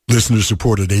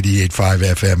Listener-supported 88.5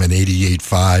 FM and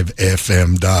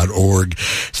 88.5fm.org.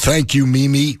 Thank you,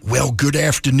 Mimi. Well, good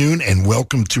afternoon, and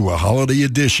welcome to a holiday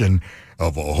edition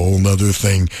of A Whole Nother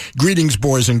Thing. Greetings,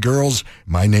 boys and girls.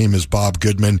 My name is Bob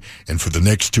Goodman, and for the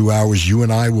next 2 hours, you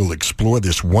and I will explore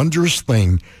this wondrous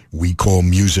thing we call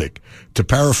music. To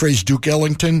paraphrase Duke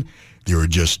Ellington, there are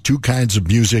just two kinds of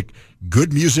music,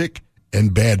 good music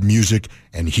and bad music,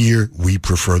 and here we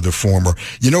prefer the former.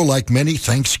 You know, like many,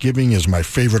 Thanksgiving is my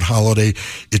favorite holiday.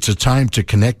 It's a time to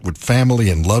connect with family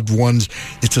and loved ones.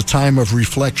 It's a time of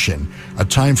reflection, a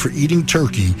time for eating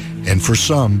turkey, and for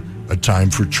some, a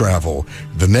time for travel.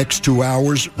 The next 2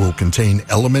 hours will contain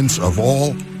elements of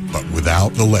all, but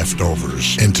without the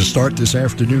leftovers. And to start this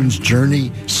afternoon's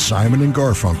journey, Simon and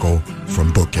Garfunkel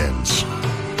from Bookends.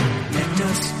 Let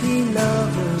us be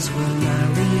lovers, we'll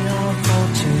marry our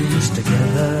fortunes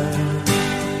together.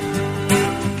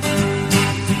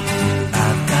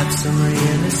 I've got some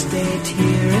real estate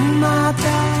here in my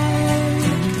bag,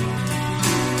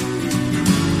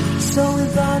 so we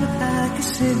bought a pack of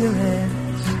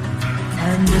cigarettes,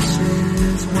 and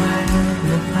Mrs.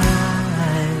 Wagner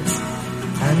pies,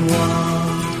 and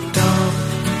walked off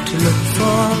to look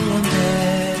for America.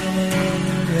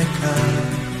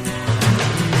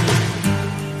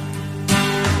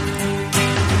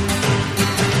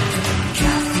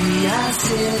 I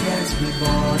said as we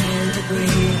boarded the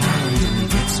Greyhound in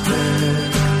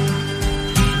Pittsburgh,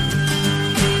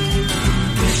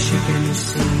 Michigan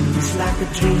seems like a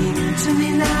dream to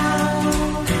me now.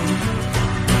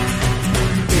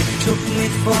 It took me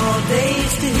 4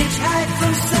 days to hitchhike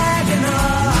from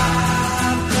Saginaw.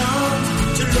 I've come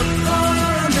to look for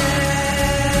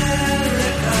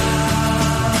America.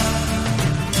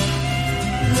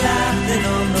 Laughing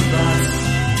on the bus,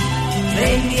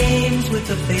 playing games with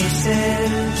the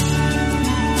faces.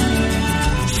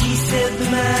 She said the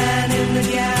man in the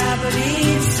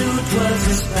gabardine suit was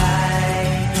a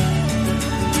spy.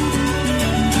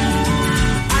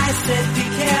 I said be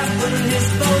careful, his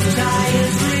bow tie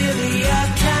is really a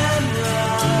camera.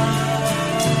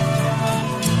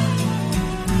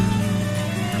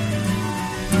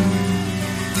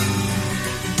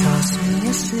 Toss me a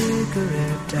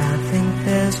cigarette, I think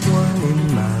there's one in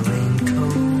my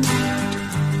raincoat.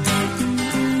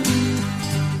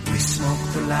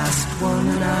 The last one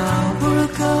an hour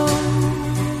ago.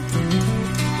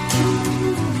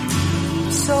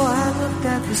 So I looked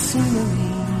at the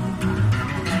scenery.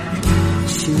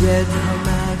 She read her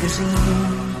magazine,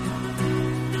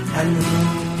 and the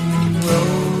moon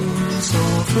rose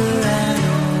over an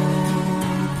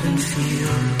open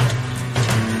field.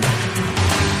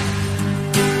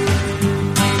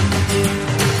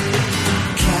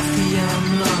 Kathy, I'm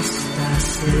lost, I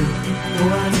said. Oh,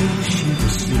 I knew she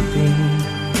was sleeping.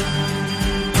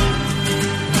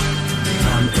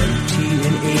 I'm empty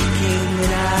and aching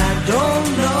and I don't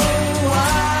know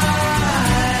why.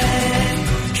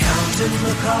 Counting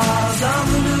the cars on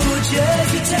the New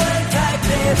Jersey Turnpike,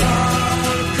 they've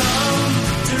all come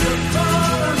to look for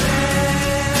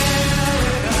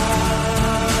America.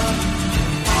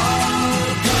 All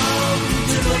come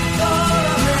to look for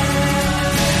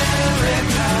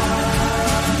America.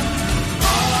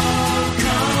 All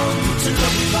come to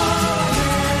look for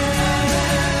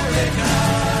America.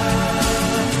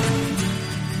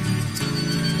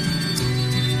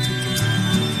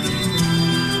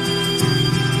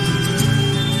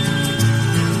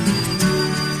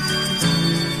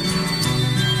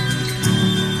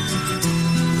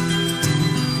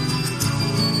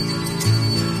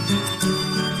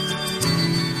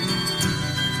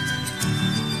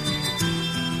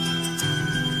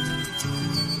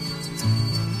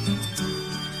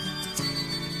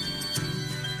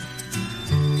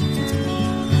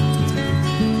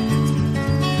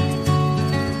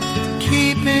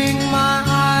 Keeping my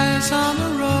eyes on the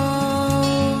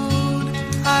road,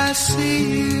 I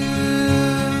see you.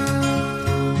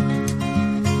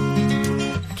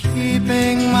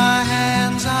 Keeping my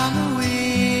hands on the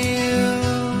wheel,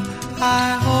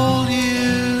 I hold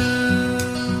you.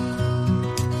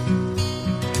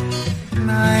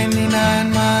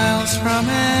 99 miles from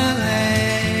LA,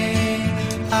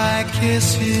 I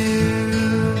kiss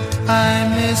you, I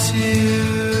miss you.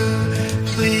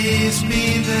 Please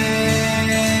be there.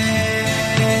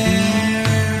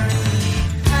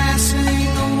 Passing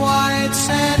the white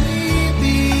sandy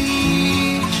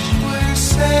beach, we're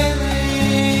sailing.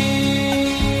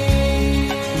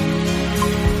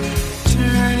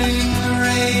 Turning the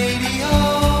radio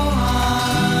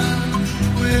on,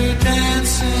 we're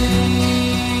dancing.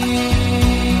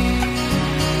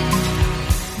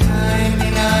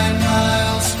 99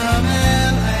 miles from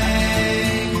LA,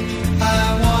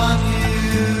 I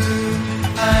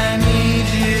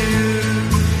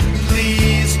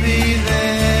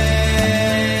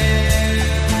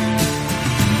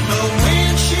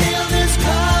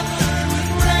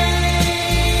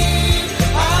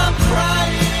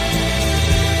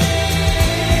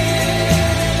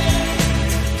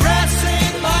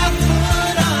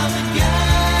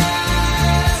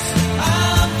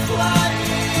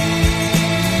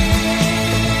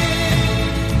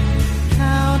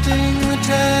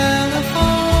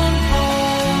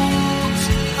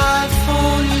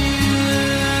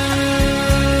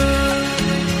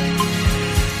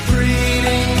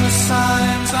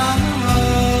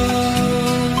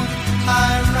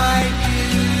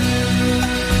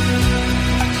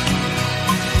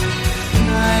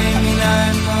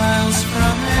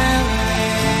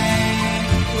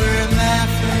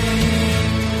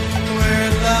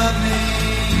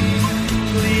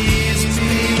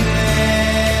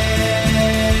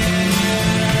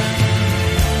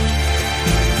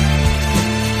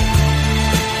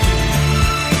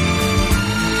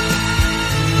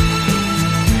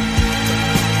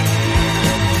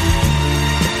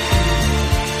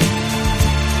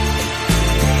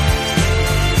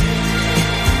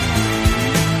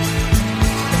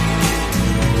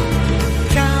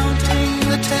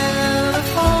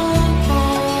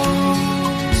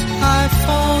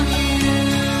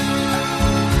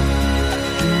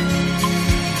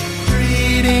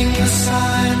reading the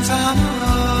signs on the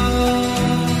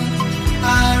road. I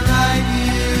write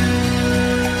you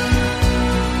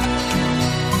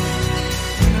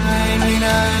 99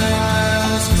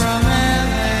 miles from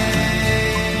LA.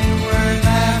 We're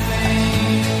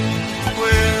laughing,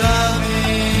 we're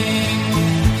loving,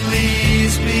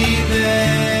 please be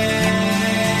there.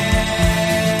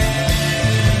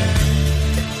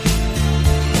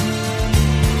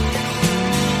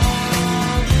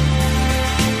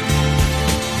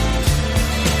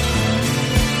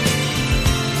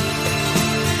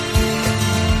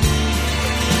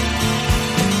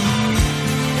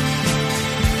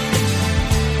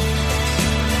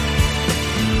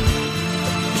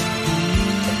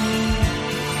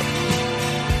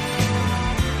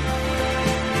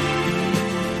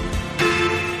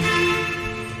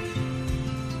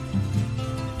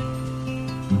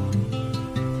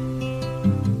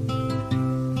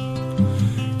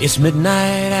 It's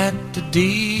midnight at the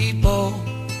depot,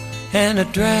 and I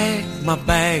drag my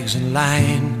bags in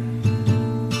line.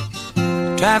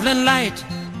 Traveling light,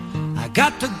 I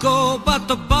got to go, but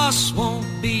the bus won't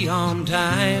be on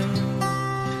time.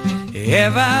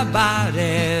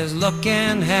 Everybody's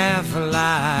looking half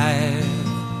alive.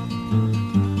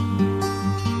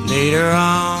 Later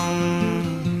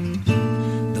on,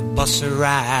 the bus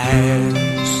arrives.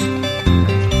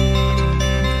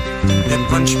 They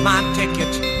punch my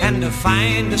ticket and to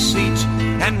find a seat,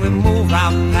 and we move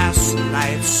out past the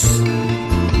lights.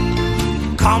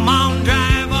 Come on,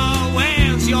 driver,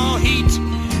 where's your heat?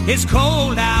 It's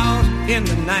cold out in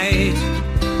the night.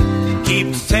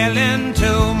 Keep telling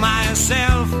to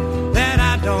myself that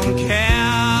I don't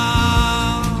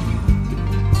care.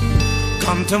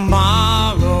 Come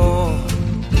tomorrow,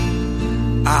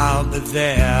 I'll be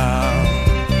there.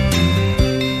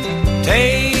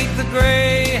 Take the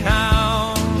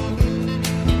Greyhound,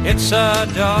 it's a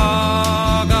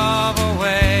dog of a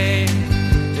way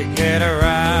to get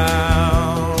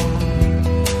around.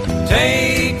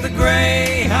 Take the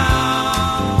Greyhound,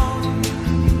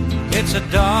 it's a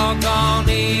doggone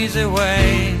easy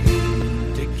way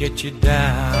to get you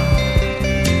down.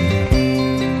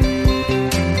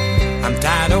 I'm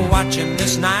tired of watching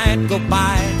this night go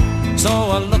by, so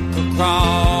I look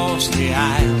across the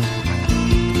aisle.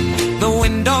 The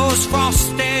window's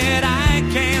frosted, I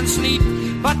can't sleep,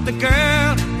 but the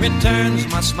girl returns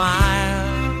my smile.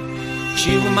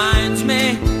 She reminds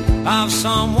me of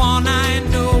someone I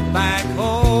knew back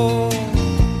home.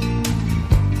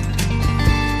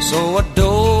 So it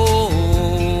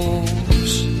goes,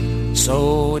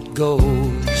 so it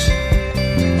goes.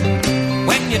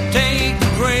 When you take the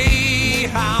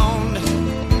Greyhound,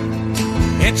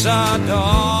 it's a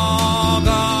dog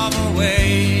of a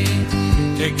way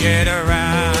to get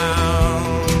around.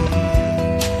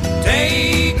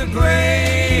 Take a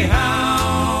Greyhound,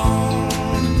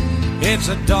 it's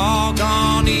a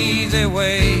doggone easy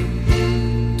way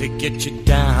to get you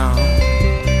down.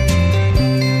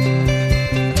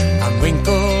 I'm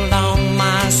wrinkled on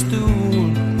my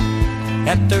stool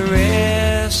at the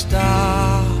rest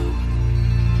stop.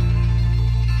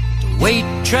 The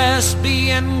waitress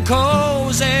being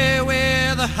cozy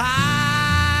with a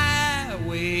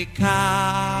highway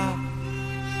cop.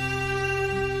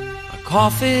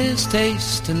 Coffee's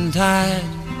tasting tight,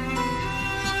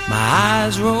 my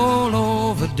eyes roll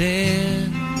over dead.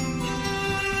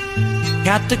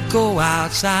 Got to go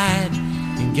outside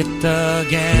and get the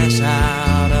gas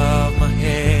out of my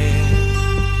head.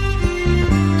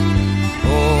 Oh,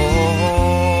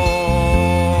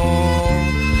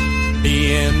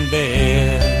 be in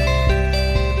bed.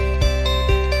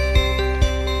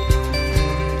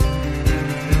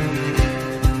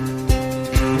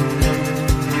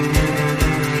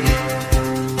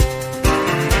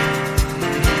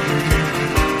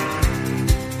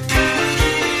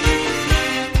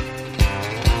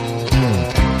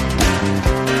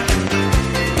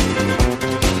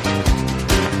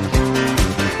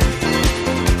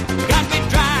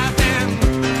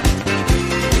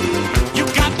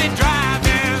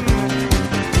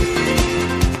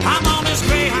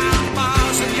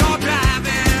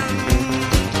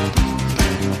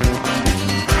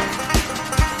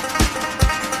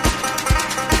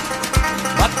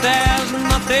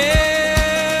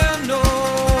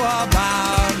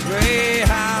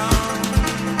 Greyhound.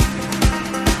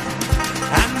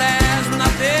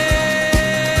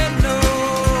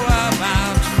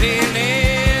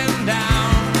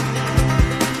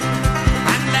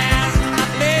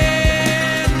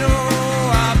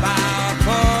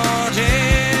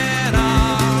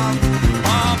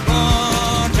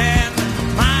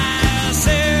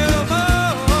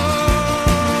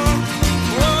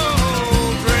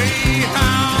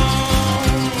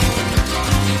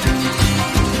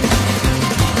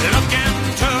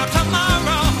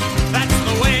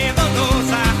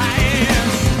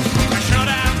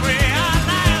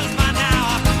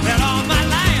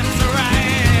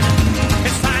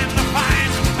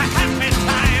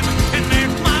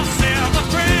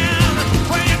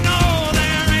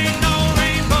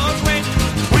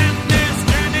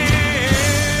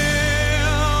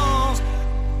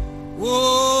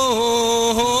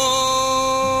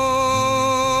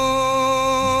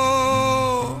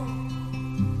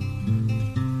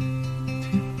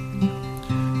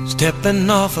 Stepping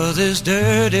off of this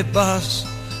dirty bus,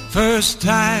 first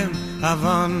time I've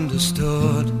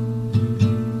understood.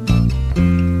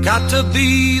 Got to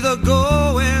be the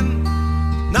going,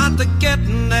 not the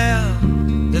getting there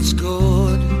that's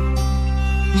good.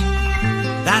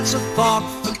 That's a thought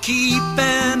for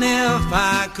keeping if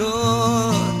I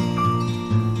could.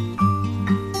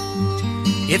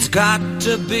 It's got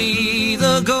to be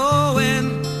the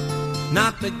going,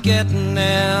 not the getting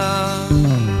there.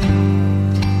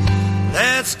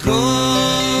 Let's go.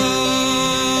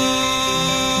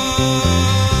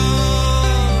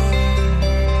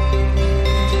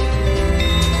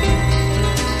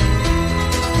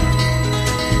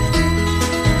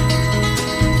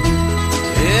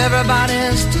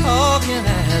 Everybody's talking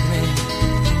at me.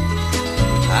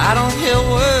 I don't hear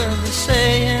words they're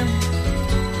saying,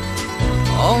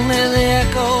 only the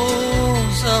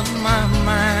echoes of my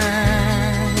mind.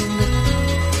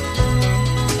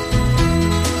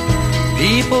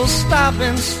 People stop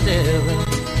and stare.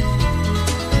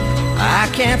 I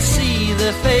can't see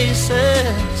their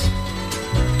faces,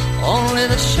 only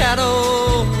the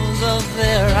shadows of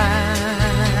their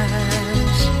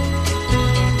eyes.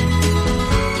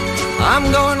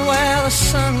 I'm going where the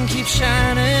sun keeps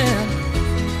shining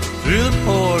through the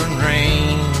pouring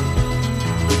rain,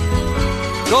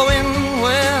 going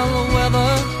where the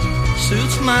weather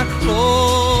suits my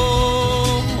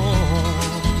clothes,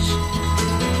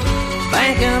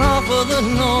 banking off of the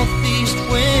northeast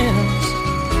winds,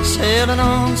 sailing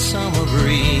on summer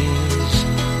breeze,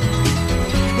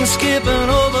 and skipping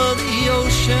over the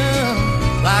ocean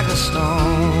like a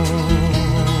stone.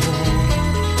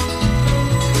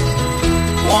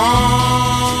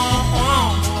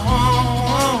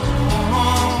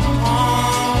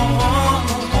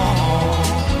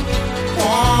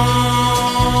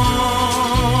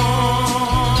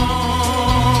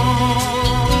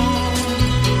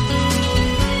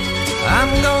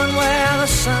 I'm going where the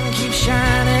sun keeps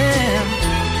shining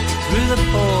through the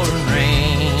pouring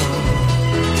rain,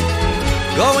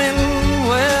 going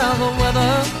where the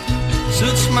weather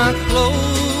suits my clothes,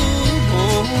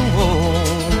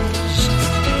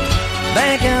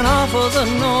 banking off of the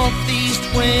northeast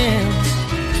winds,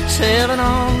 sailing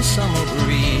on summer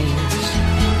breeze,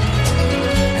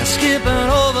 and skipping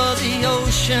over the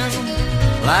ocean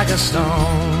like a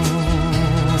stone.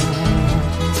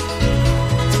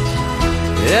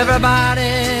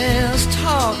 Everybody's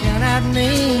talking at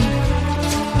me,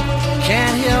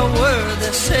 can't hear a word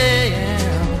they're saying,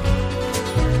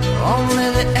 only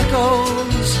the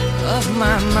echoes of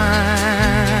my mind.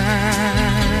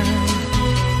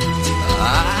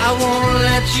 I won't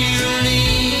let you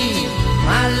leave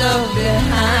my love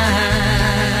behind.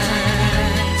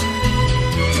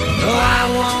 No, I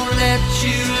won't let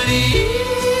you leave.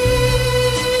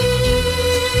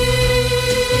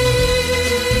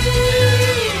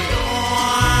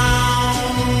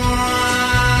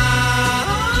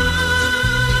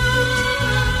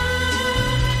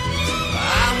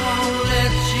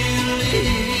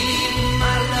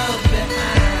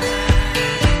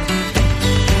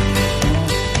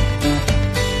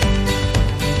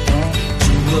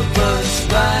 Bus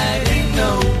riding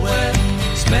nowhere,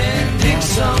 spending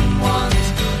someone's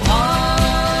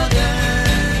hard-earned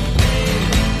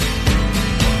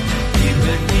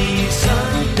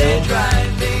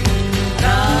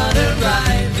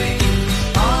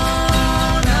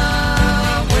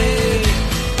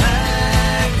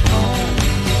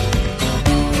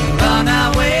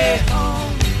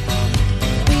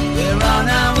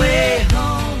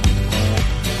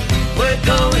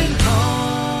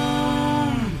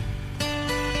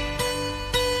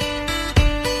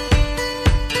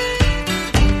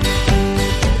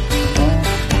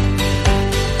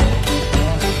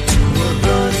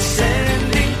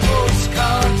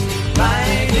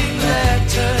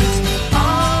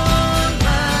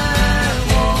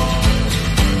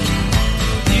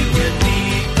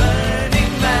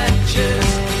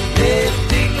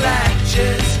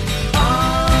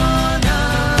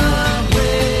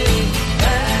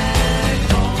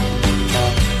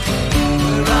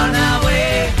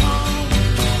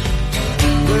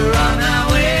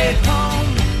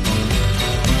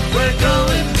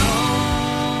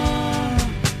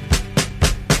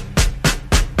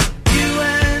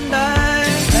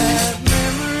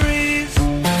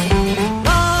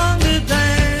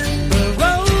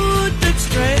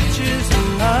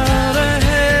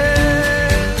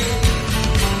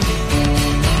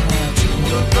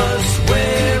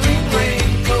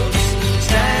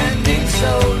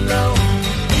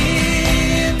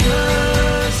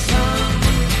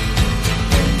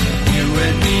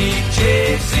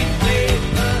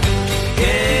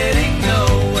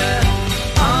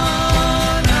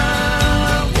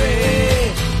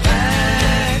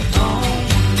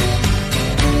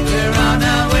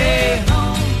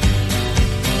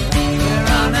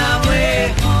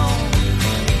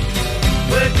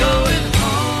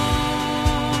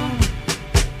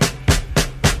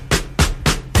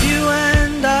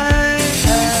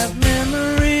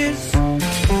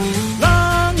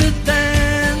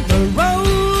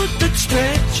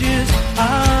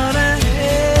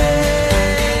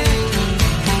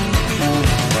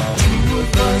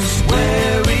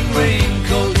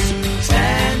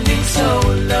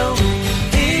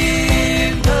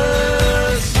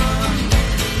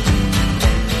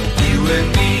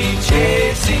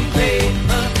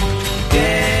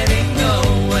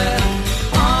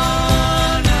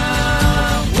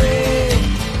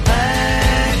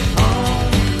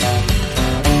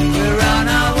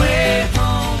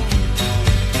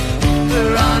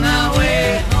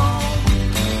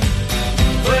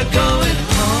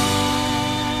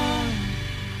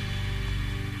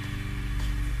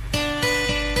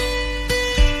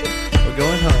We're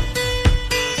going home.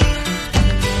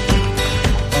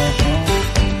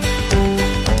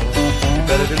 You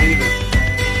better believe it.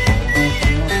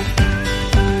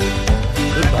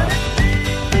 Goodbye.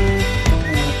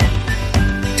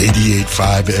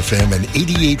 88.5 FM and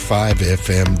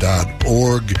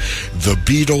 88.5fm.org. The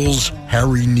Beatles,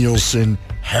 Harry Nilsson,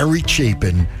 Harry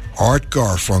Chapin, Art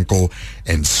Garfunkel,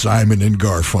 and Simon and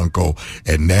Garfunkel.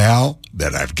 And now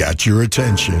that I've got your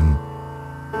attention,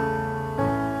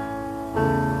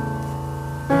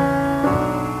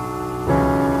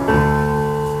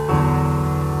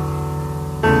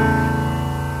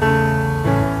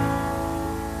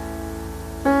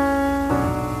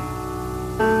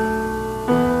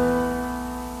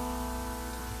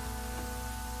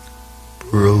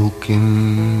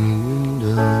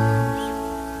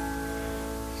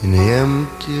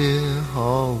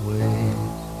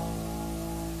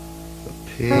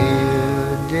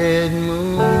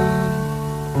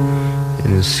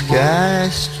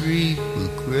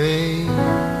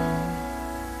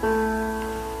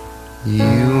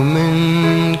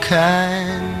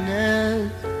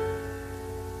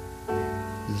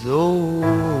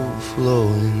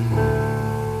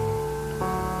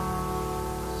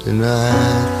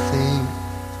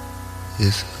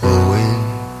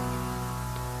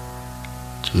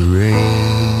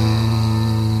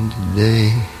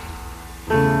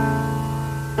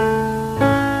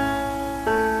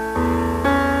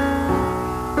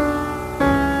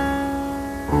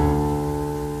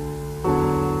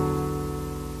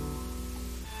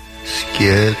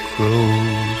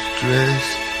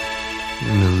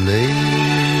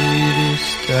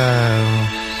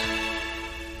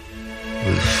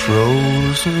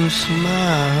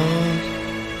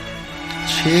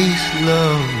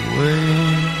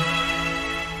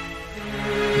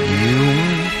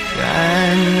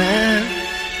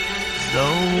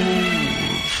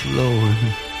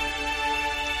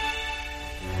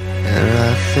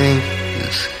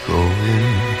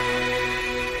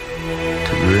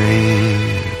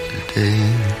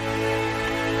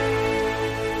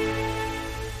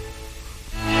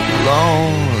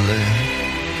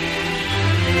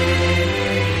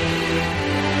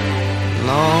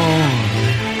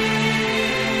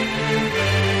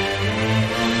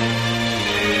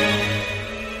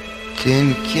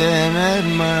 Tin can at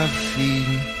my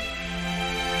feet,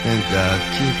 and I'll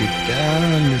kick it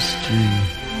down the street.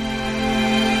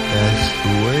 That's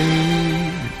the way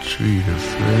to treat a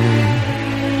friend.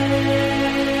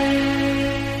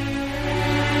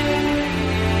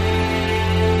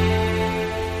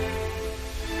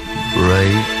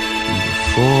 Bright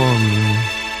before me,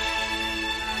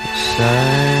 the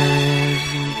signs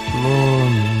implore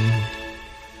me,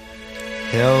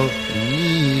 help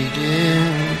needed.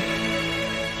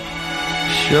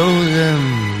 Show them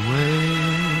the way.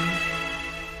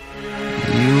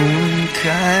 Human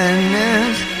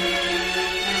kindness,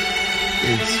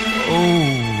 it's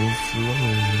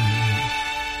overflowing.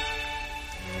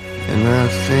 And I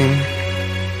think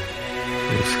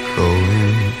it's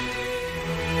going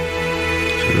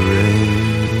to rain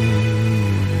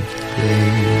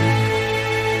today.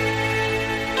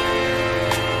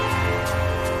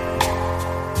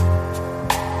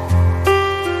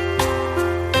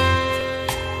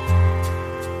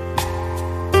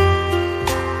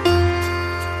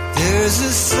 There's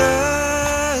a southern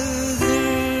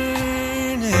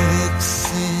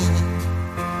accent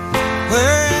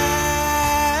where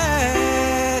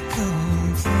I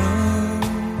come from.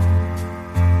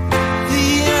 The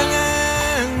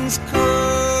young'uns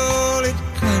call it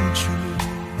country,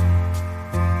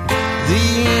 the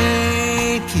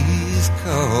Yankees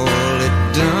call it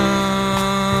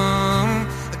dumb.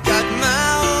 I got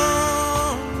my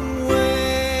own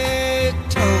way of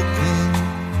talking,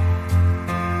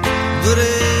 but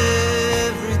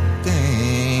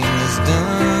everything is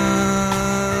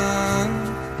done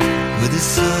with a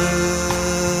southern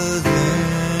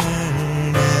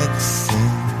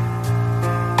accent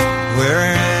where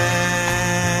I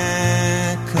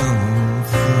come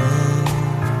from.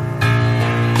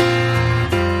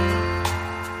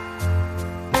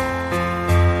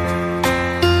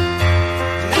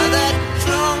 Now that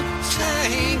drunk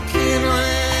tank in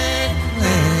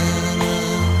Atlanta,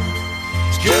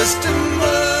 it's just a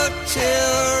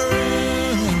motel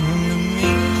room to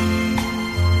me.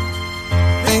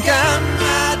 Think I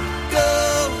might go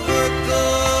work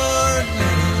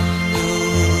Orlando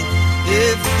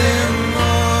if them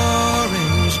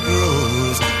orange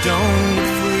groves don't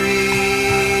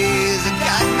freeze. I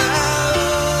got my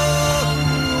own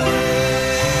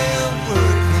way of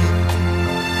working,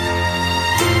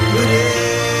 but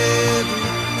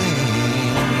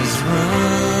everything is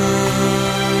run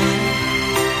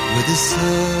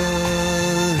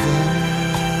southern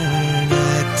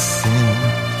accent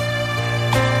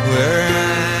where I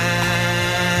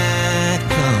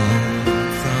come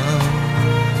from.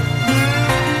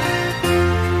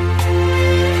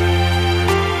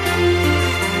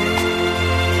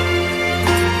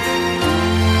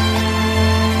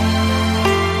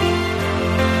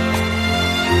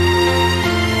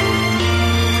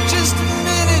 Just a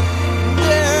minute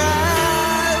there I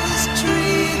was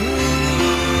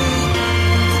dreaming.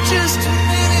 Just a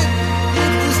minute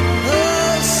it was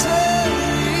all so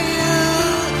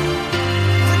real.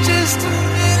 Just a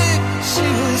minute she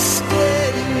was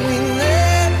staying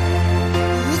there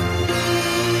with me.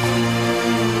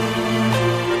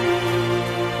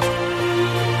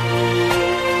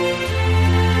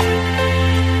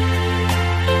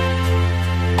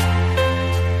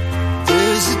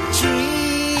 There's a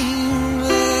dream I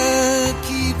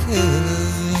keep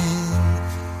having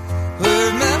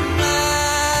where my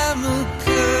mama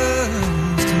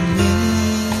comes to me,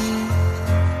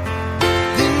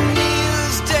 then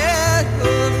kneels down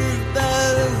over by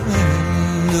the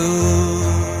window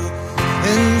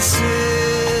and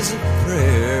says a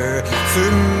prayer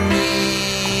for me.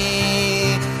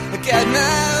 I got my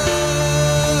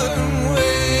own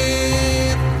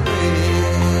way of praying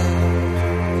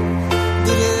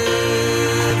that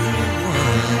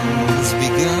everyone's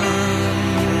begun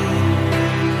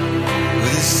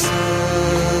with a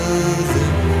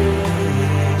southern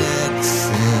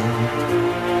accent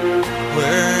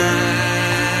where I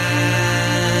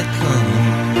come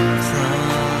from.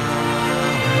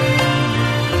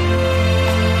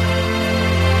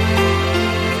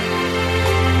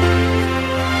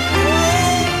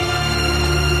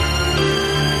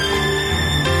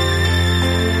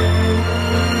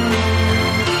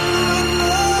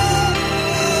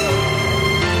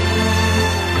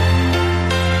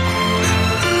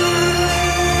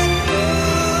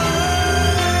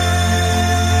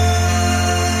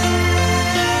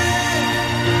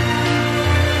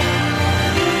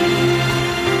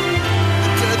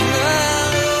 Got my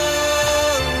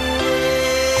own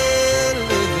way of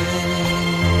living,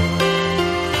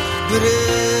 but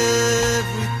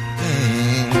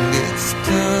everything gets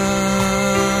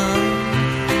done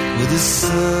with a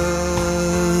southern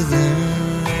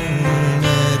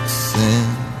accent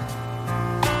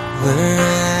where I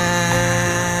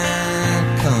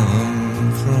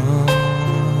come from.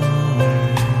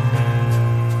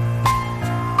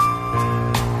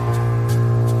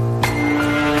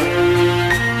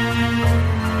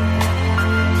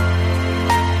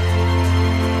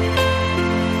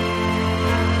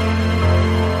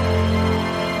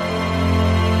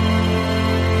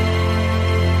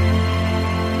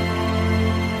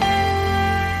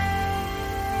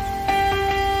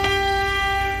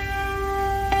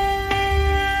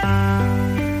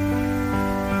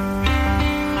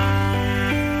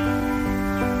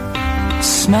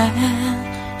 Smile,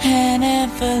 an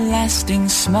everlasting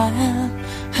smile.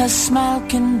 Her smile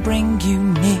can bring you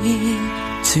near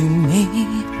to me.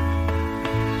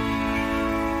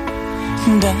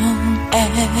 Don't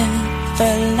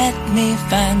ever let me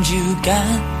find you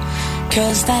gone,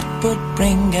 'cause that would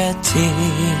bring a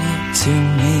tear to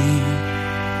me.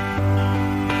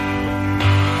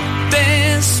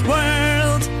 This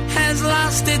world has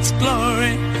lost its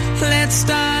glory. Let's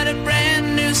start a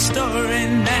brand new story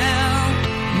now,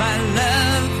 my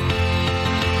love.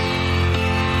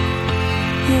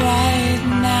 Right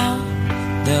now,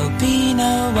 there'll be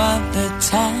no other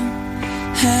time,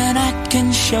 and I can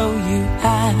show you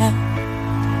how,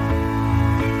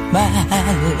 my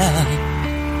love.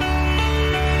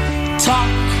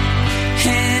 Talk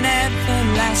in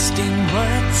everlasting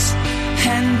words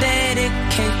and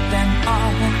dedicate them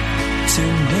all to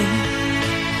me.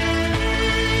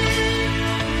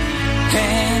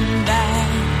 And I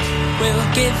will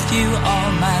give you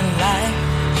all my life.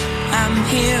 I'm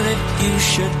here if you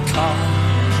should call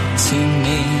to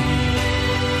me.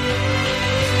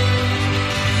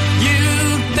 You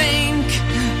think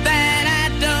that I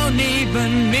don't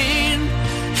even mean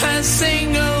a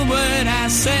single word I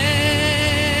say.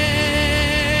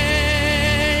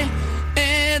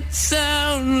 It's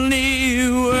only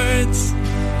words,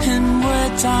 and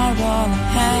words are all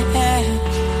I have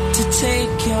to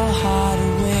take your heart away.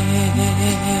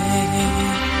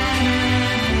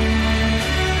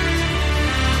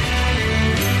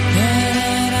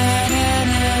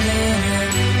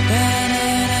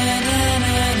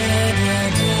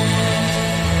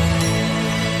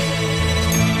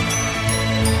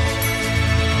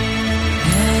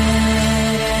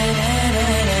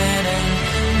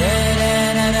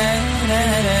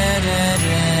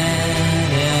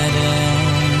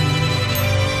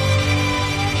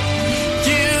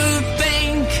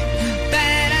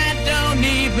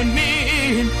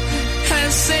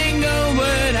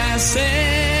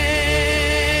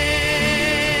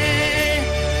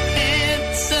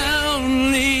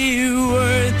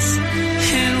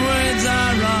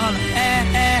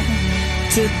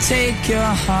 to take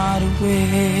your heart away.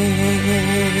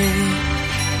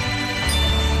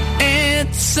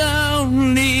 It's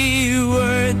only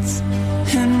words,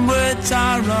 and words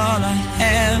are all I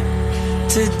have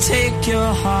to take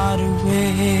your heart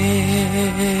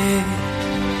away.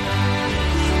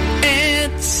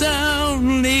 It's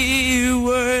only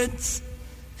words,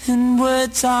 and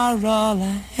words are all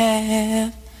I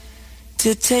have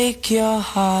to take your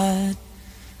heart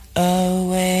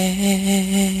away.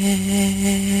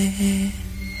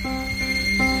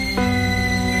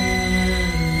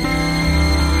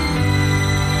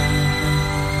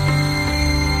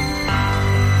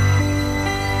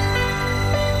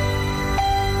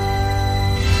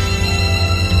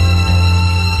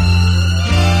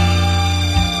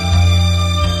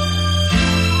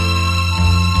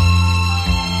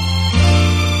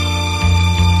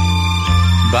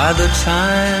 By the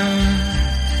time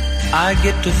I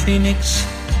get to Phoenix,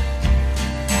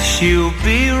 she'll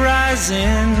be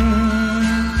rising.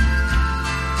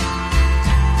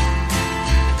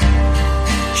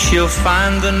 She'll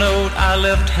find the note I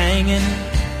left hanging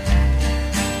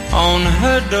on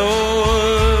her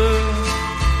door.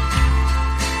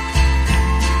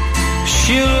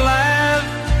 She'll laugh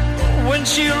when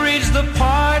she reads the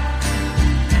part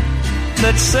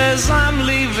that says I'm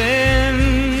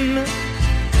leaving.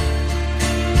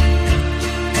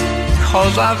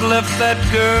 'Cause I've left that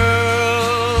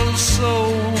girl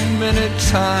so many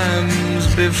times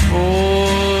before.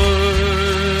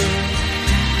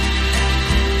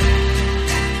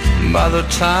 By the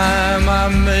time I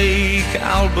make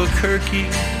Albuquerque,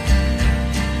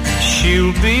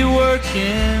 she'll be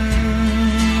working.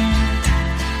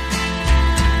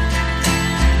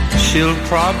 She'll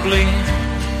probably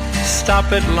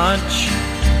stop at lunch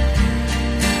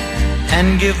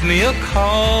and give me a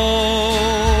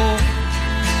call.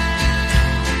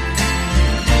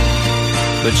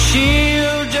 But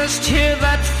she'll just hear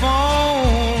that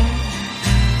phone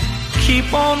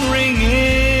keep on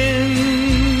ringing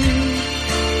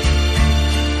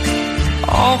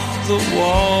off the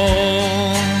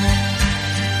wall.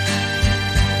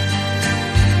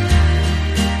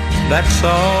 That's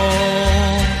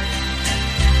all.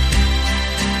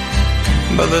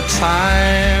 By the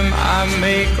time I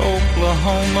make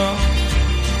Oklahoma,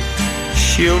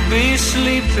 she'll be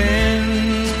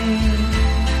sleeping.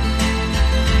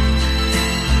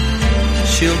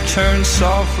 She'll turn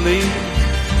softly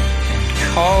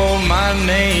and call my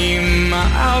name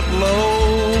out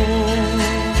low.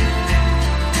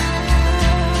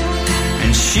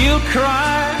 And she'll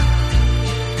cry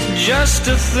just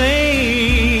to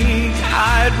think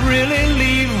I'd really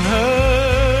leave her.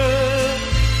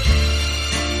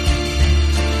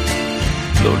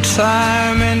 Though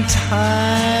time and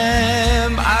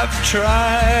time I've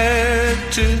tried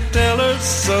to tell her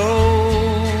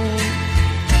so,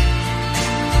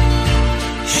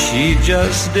 she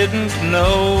just didn't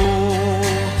know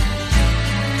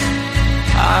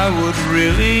I would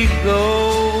really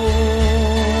go.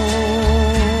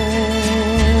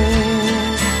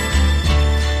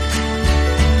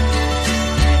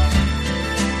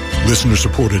 Listener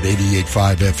supported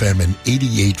 88.5 FM and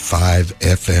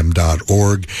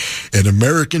 88.5fm.org. An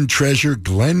American treasure,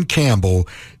 Glen Campbell,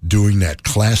 doing that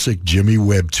classic Jimmy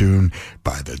Webb tune,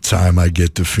 By the Time I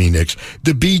Get to Phoenix.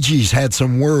 The Bee Gees had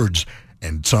some words,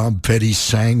 and Tom Petty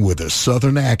sang with a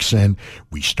Southern accent.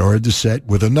 We started the set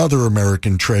with another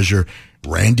American treasure,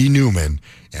 Randy Newman,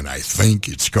 and I Think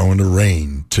It's Going to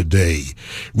Rain Today.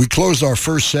 We closed our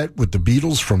first set with the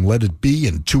Beatles from Let It Be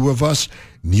and Two of Us,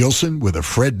 Nilsson with a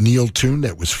Fred Neil tune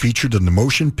that was featured in the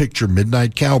motion picture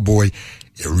Midnight Cowboy,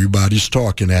 Everybody's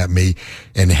Talking at Me,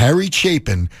 and Harry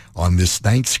Chapin on this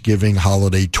Thanksgiving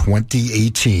holiday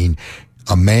 2018,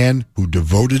 a man who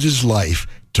devoted his life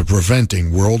to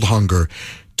preventing world hunger,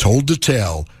 told the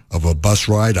tale of a bus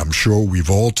ride I'm sure we've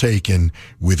all taken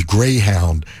with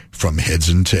Greyhound from Heads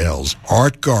and Tails.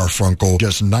 Art Garfunkel,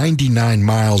 just 99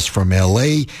 miles from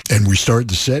L.A., and we start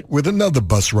the set with another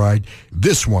bus ride,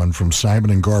 this one from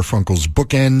Simon & Garfunkel's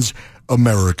Bookends,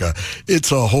 America.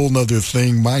 It's a whole nother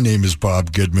thing. My name is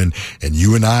Bob Goodman, and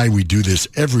you and I, we do this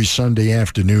every Sunday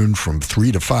afternoon from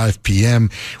 3 to 5 p.m.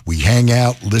 We hang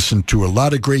out, listen to a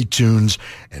lot of great tunes,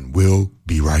 and we'll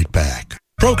be right back.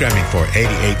 Programming for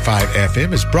 88.5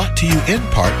 FM is brought to you in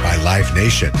part by Live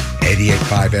Nation.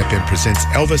 88.5 FM presents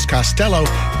Elvis Costello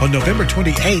on November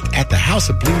 28th at the House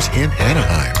of Blues in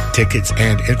Anaheim. Tickets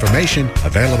and information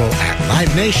available at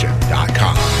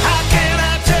livenation.com.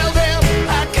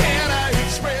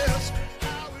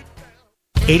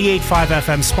 88.5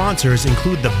 FM sponsors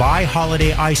include the Buy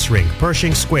Holiday Ice Rink,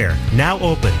 Pershing Square, now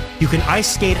open. You can ice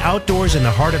skate outdoors in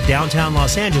the heart of downtown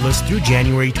Los Angeles through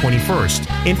January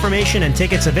 21st. Information and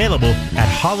tickets available at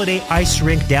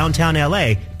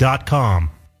holidayicerinkdowntownla.com.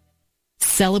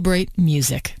 Celebrate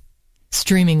music.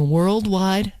 Streaming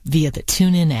worldwide via the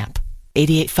TuneIn app.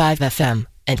 88.5 FM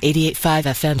and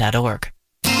 88.5fm.org.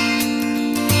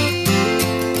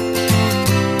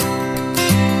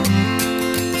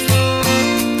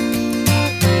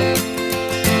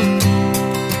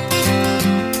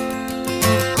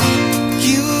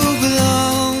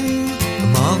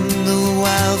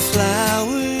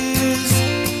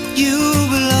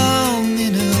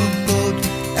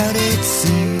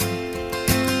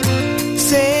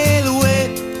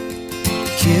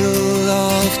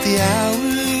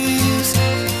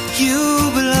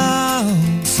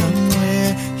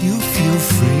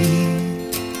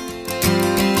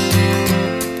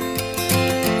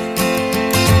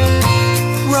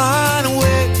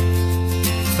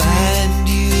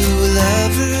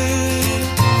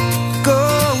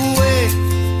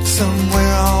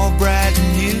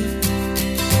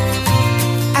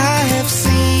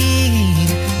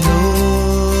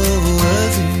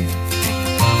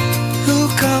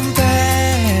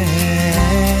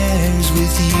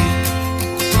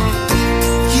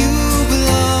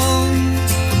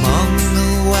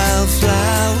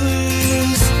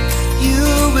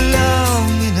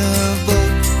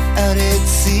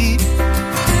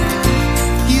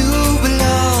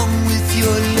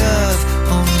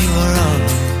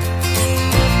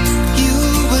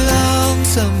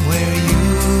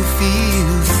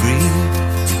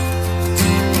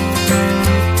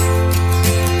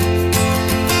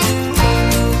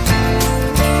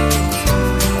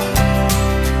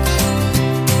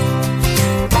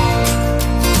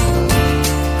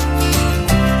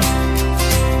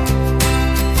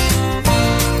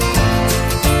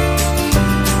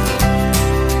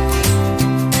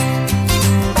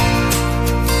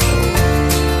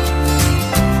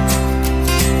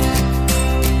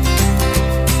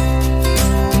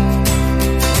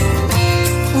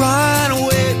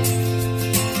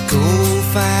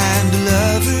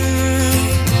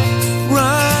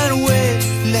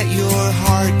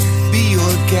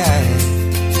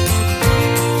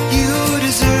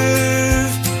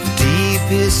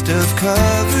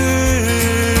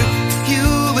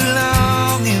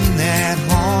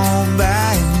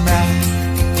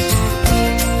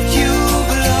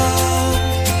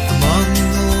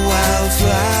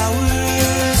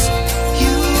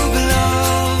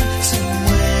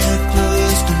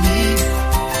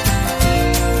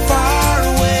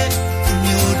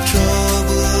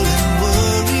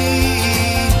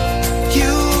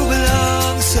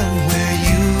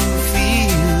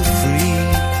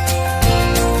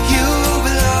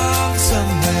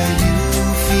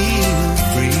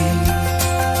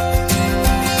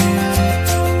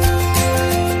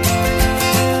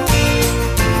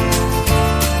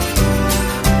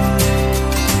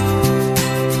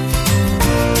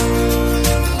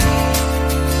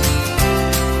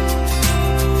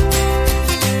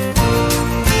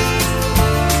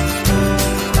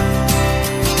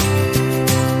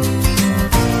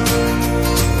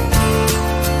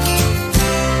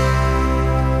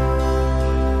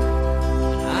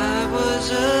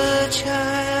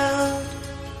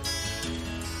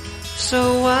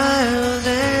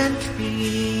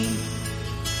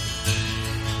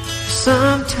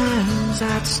 Sometimes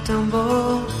I'd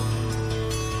stumble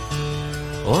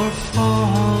or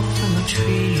fall from a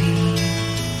tree,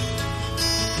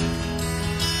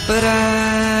 but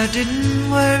I didn't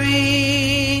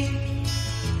worry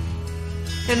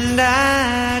and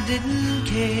I didn't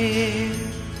care.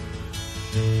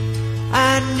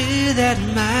 I knew that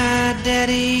my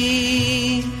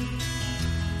daddy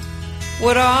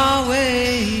would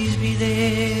always be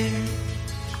there.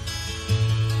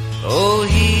 Oh,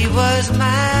 he was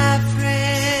my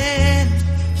friend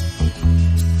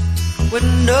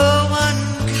when no one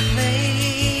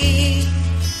complained,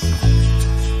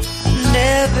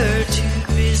 never too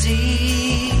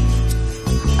busy.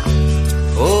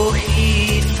 Oh,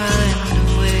 he'd find a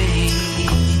way.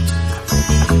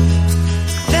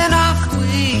 Then off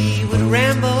we would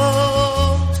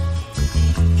ramble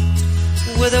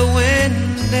with a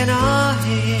wind in our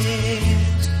hair.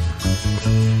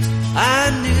 I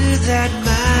knew that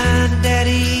my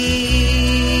daddy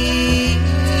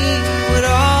would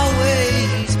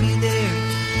always be there.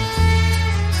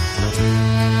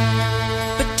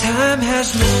 But time has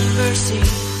no mercy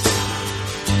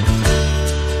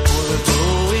for the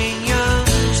growing young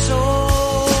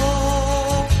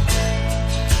soul.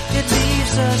 It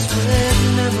leaves us with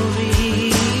nothing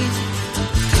memories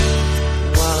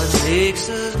while it makes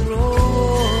us grow.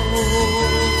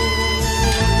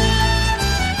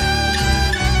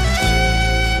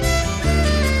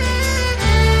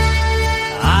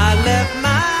 I left my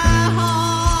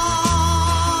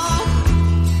home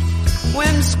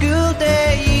when school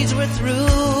days were through,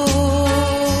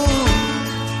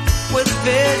 with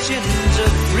visions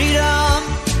of freedom,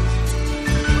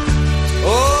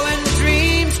 oh, and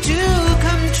dreams to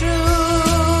come true.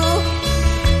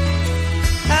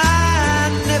 I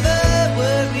never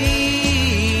worried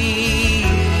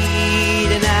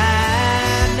and I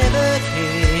never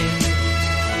cared.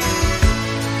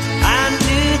 I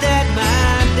knew that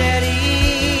my daddy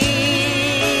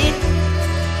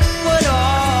would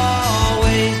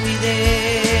always be there.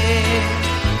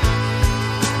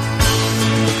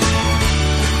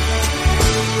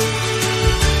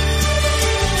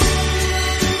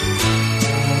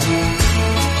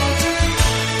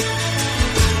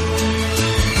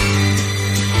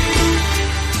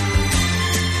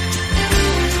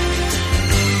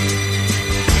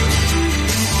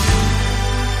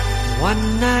 One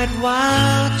night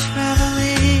while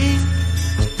traveling,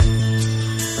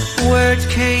 word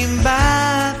came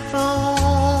by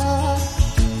phone.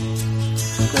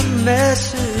 The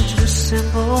message was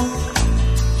simple: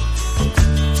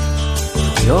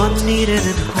 you're needed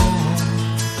at home.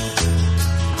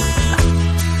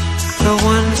 For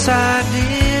once I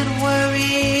did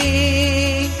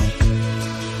worry,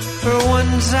 for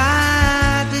once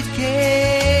I did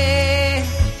care.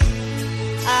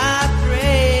 I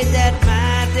prayed that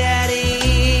my daddy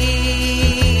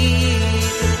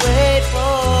could wait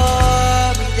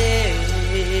for me there.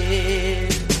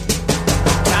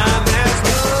 Time has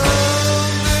no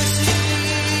mercy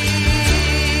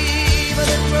for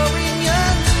the growing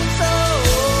young soul.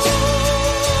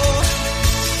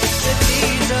 It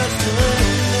leaves us with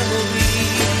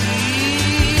memories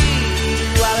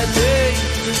while it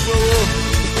makes us grow.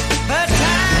 But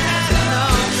time has no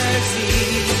mercy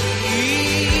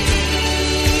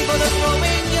for the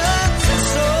growing young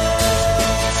soul.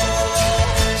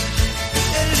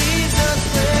 It leaves us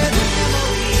with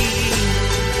memories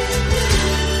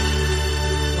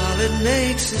while it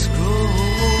makes us grow.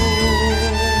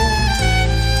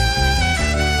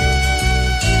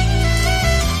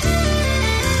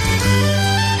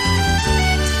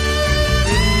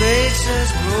 It makes us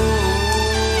grow.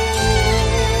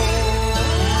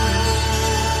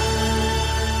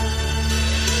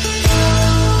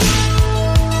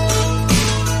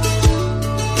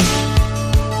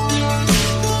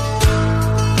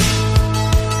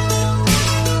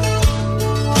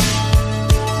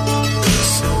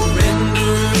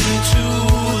 Surrendering to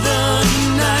the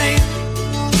night,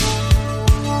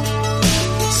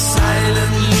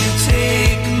 silently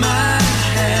take my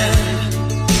hand.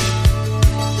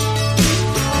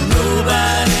 No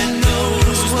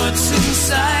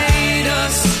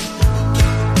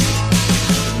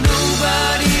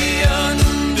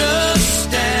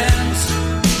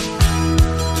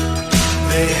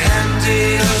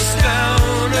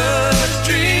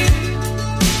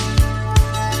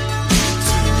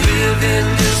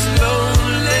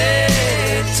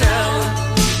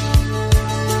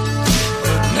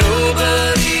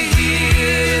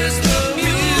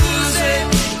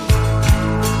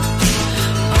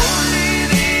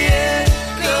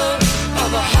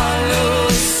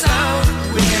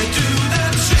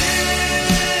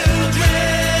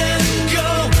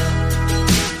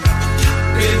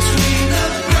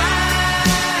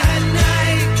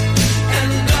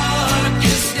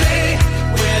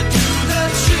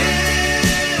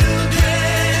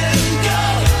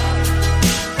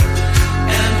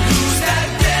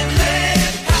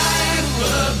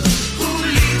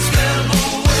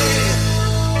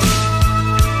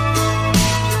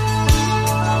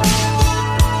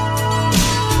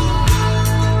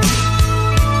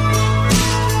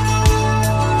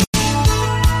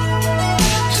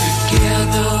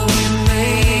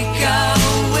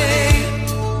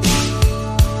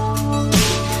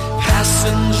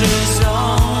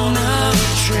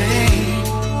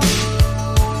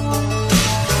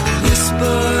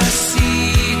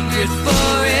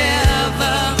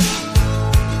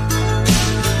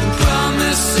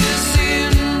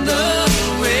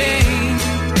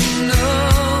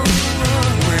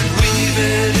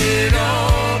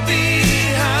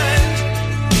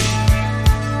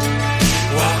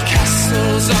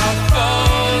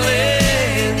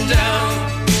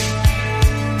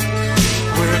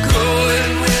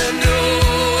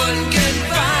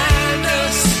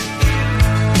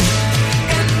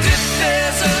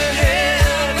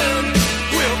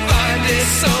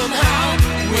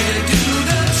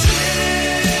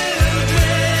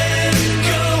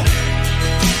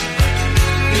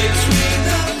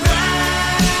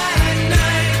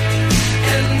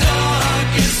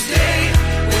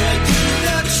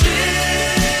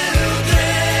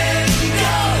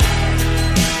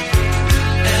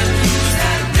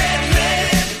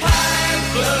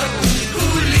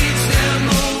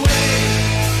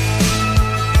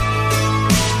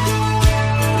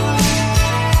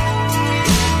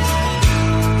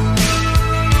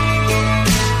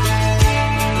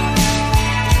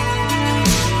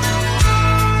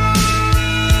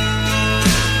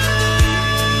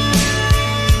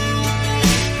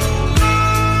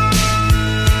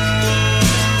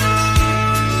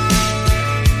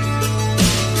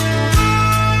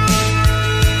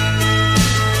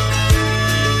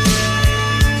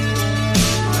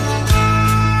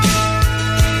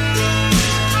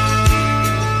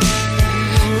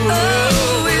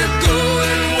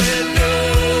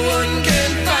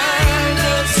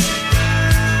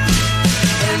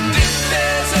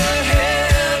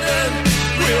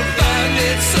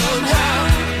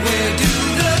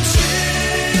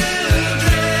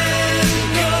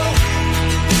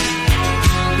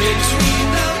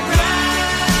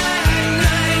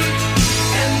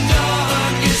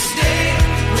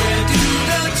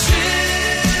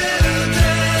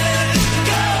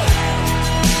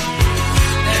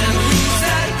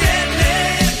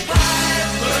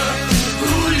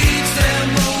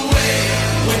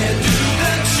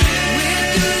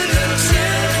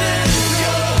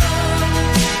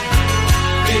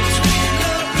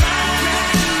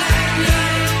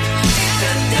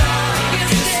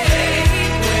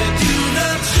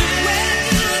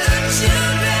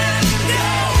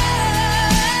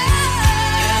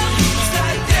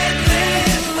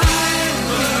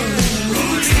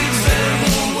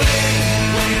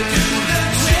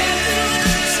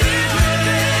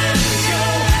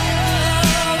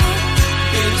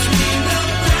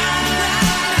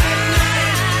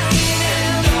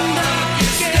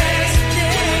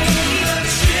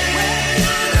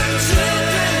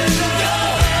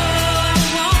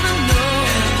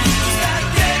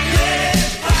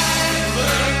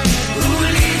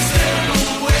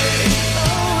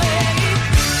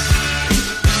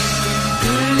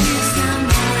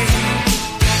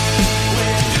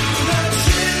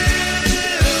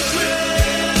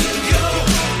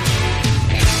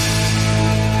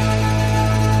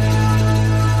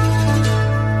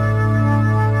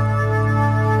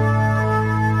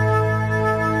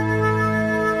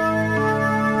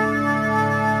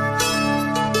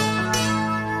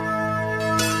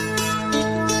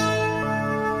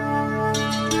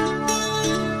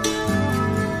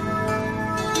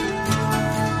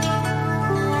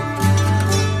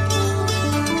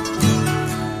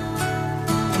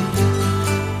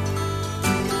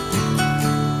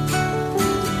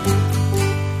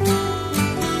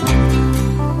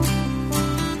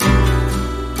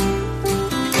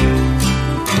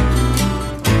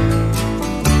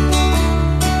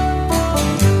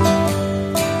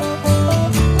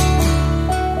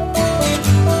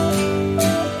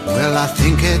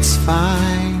think it's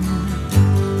fine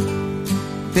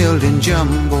building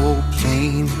jumbo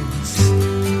planes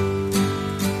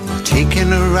or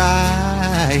taking a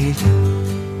ride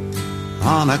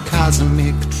on a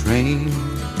cosmic train.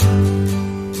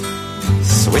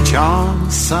 Switch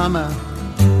on summer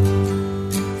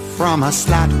from a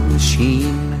slot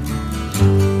machine.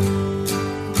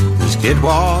 Just get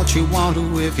what you want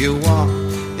to if you want,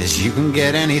 as you can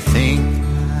get anything.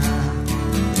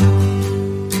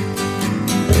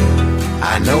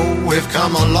 I know we've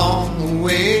come a long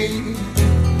way,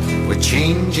 we're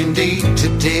changing day to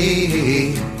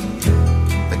day,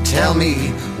 but tell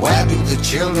me, where do the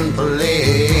children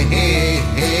play?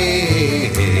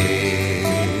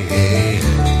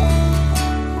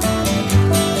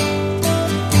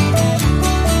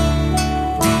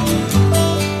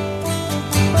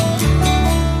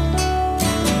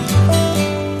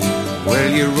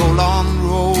 Well, you roll on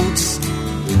roads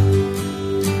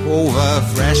over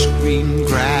fresh green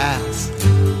grass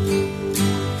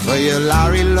for your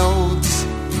lorry loads,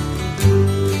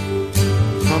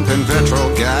 pumping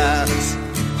petrol gas,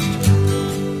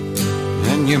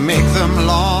 and you make them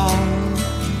long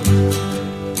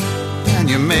and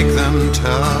you make them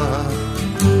tough,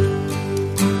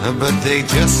 but they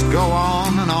just go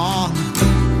on,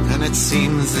 and it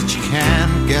seems that you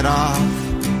can't get off.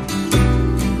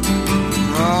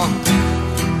 Oh,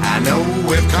 I know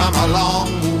we've come a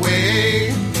long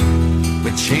way,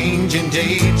 we're changing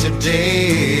day to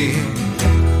day,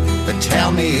 but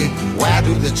tell me, where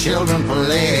do the children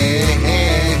play?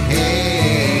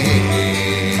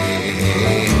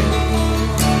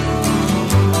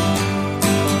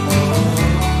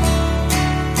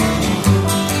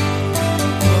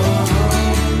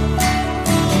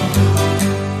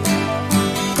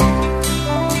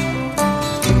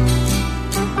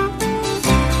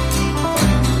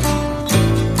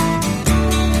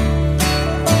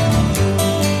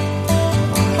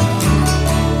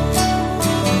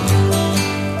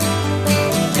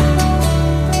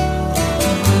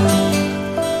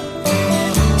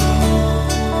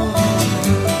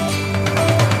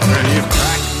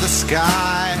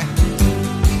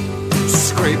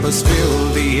 Scrapers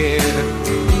fill the air,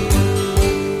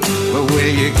 but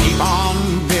will you keep on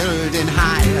building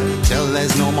higher till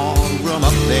there's no more room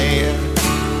up there?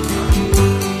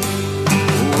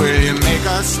 Will you make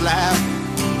us laugh?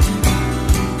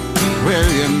 Will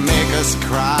you make us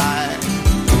cry?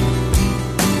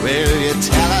 Will you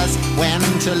tell us when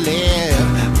to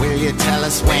live? Will you tell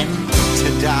us when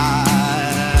to die?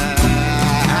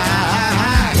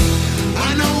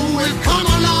 I know we've come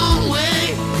a long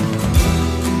way,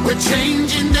 we're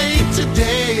changing day to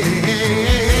day,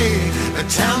 but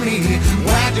tell me,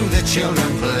 where do the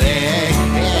children play?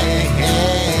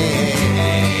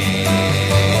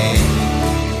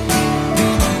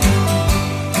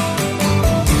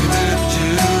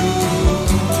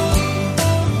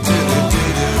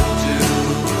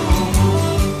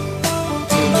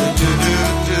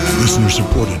 Listener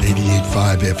supported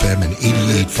 88.5 FM and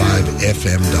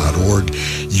 88.5fm.org.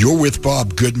 You're with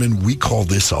Bob Goodman. We call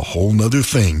this a whole nother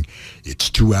thing. It's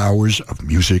 2 hours of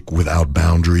music without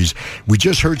boundaries. We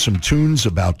just heard some tunes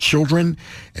about children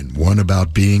and one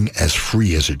about being as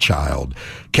free as a child.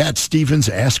 Cat Stevens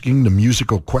asking the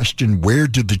musical question, where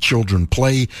did the children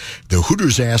play? The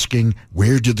Hooters asking,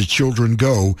 where did the children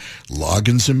go?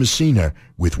 Loggins and Messina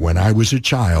with When I Was a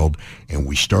Child. And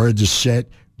we started the set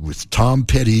with Tom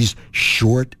Petty's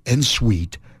Short and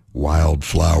Sweet,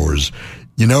 Wildflowers.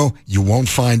 You know, you won't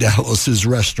find Alice's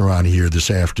restaurant here this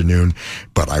afternoon,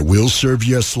 but I will serve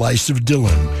you a slice of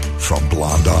Dylan from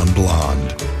Blonde on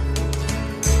Blonde.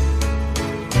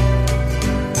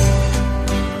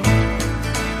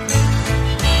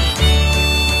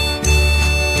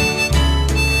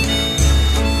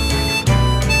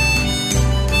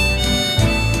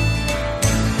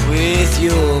 With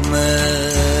your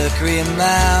mercury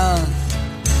mouth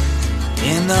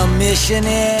in the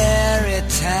missionary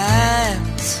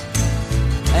times,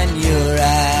 and your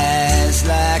eyes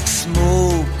like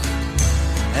smoke,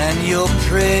 and your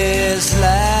prayers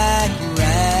like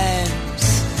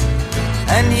rhymes,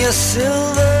 and your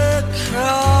silver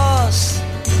cross,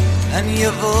 and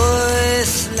your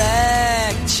voice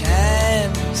like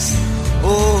chimes.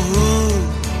 Oh, who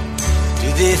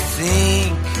do they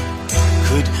think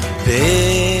could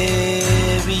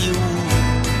bury you?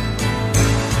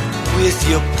 With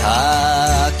your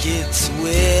pockets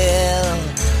well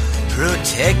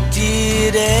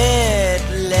protected at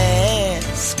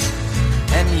last,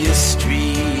 and your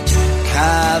street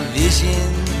car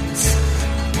visions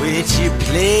which you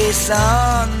place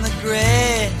on the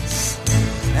grass,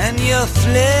 and your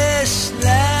flesh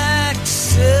like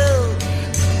silk,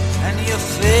 your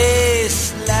face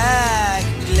like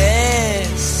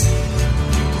glass.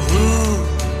 Who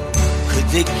could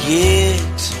they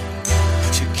get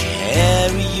to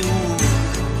carry you?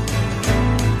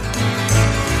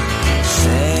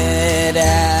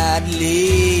 Sad-eyed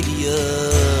lady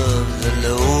of the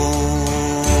lowlands,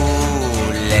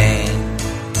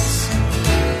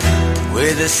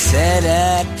 where the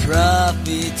sad-eyed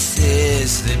prophet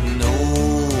says that no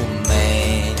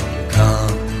man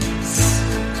comes.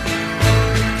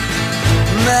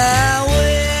 My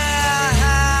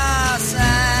warehouse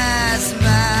has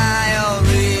my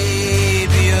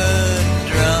Arabian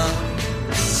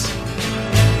drums.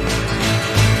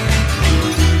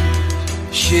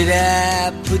 Should I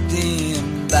put them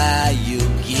by your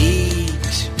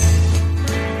gate?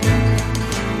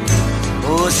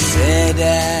 Oh,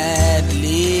 sad-eyed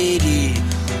lady,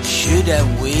 should I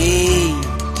wait?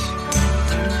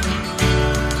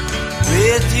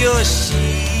 With your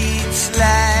sheets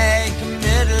like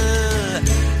metal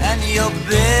and your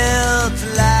belt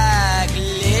like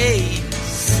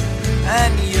lace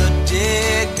and your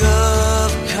deck of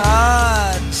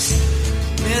cards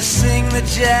missing the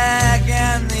jack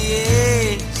and the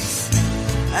ace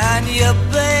and your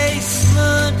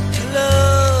basement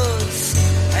clothes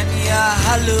and your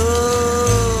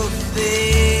hollow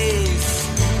face.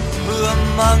 Who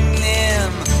among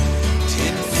them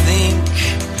didn't think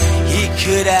he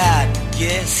could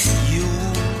outguess you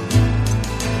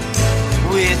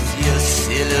with your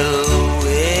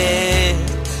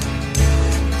silhouette?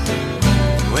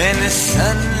 When the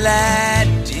sunlight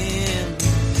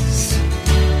dims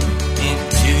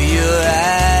into your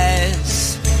eyes,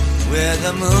 where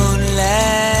the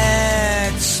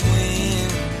moonlight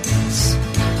swims,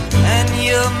 and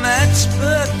your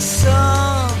matchbook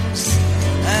songs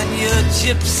and your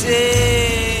gypsy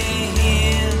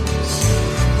hymns,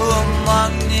 who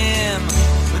among them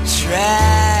would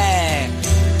try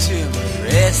to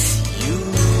impress you?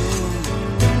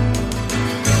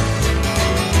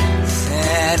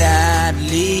 Sad-eyed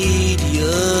lady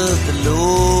of the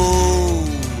lowlands,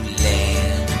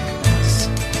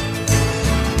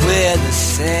 where the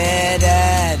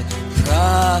sad-eyed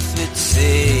prophets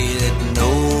say that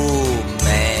no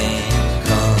man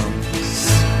comes.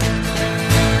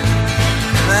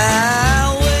 My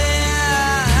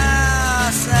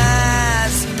warehouse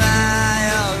has my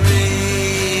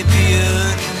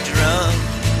Arabian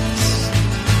drums.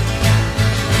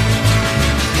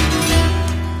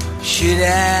 Should I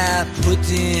put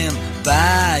them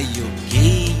by your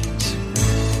gate?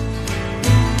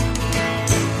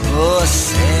 Oh,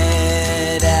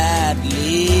 sad-eyed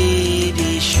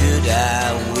lady, should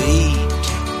I wait?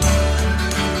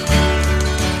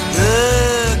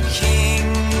 The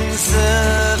kings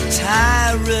of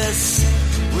Tyrus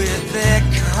with their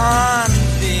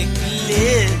convict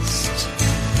list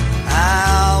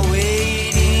are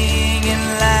waiting in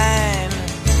line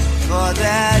for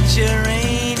that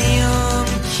geranium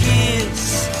kiss,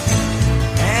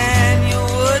 and you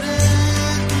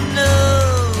wouldn't know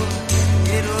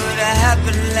it would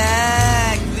happen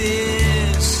like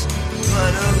this.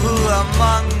 But who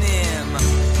among them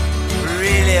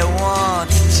really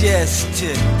wants just to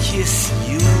kiss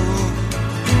you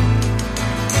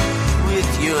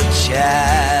with your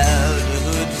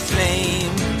childhood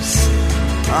flames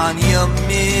on your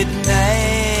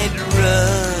midnight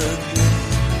rug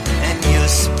and your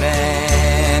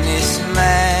Spanish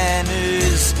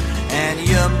manners and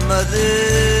your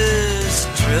mother's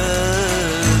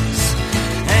drugs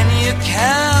and your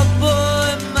cowboy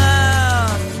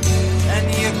mouth and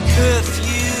your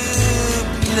curfew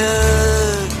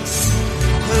plugs?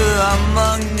 Who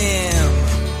among them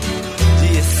do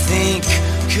you think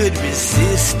could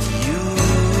resist you?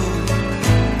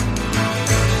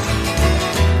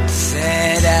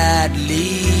 Sad-eyed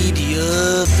lady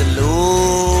of the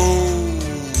lowlands,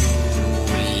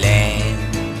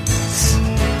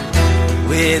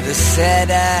 where the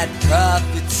sad-eyed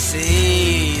prophets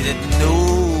say that no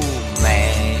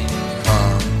man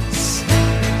comes.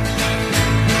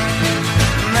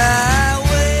 My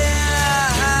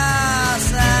warehouse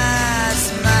has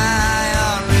my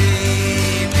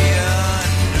Arabian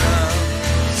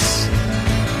drums.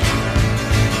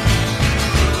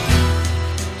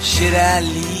 Should I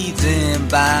leave them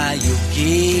by your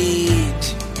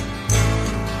gate?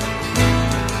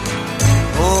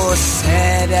 Oh,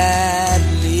 sad-eyed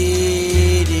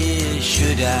lady,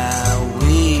 should I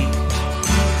wait?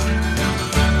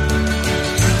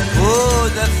 Oh,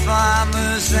 the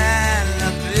farmers and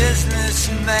the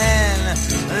businessmen,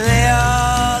 they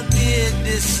all did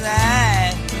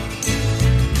decide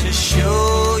to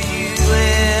show you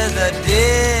where the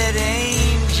dead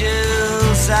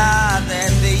angels are.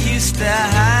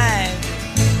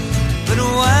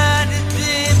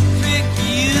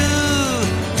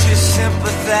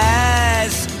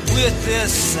 with their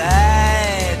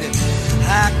side.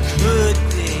 How could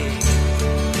they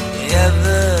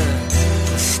ever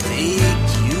mistake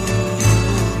you?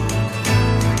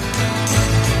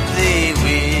 They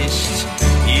wished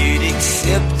you'd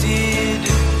accepted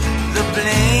the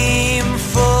blame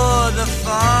for the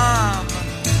farm,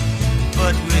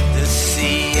 but with the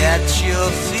sea at your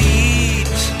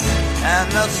feet and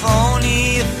the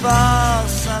phony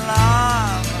false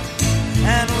alarm,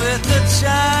 and with the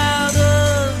child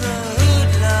of the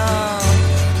hoodlum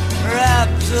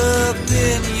wrapped up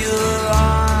in your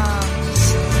arms,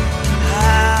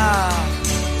 how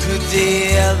could they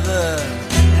ever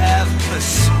have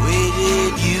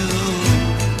persuaded you?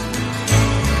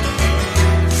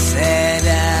 Said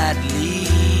I'd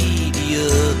lead you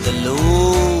the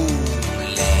lowlands,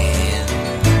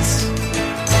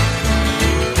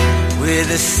 where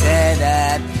the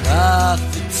sad-eyed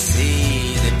prophets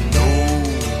say that no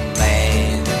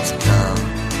man's come.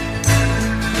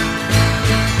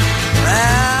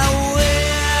 My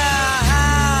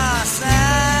warehouse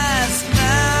has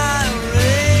my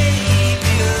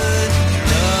Arabian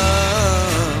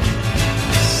drums.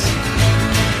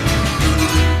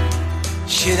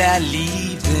 Should I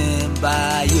leave them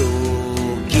by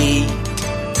your gate?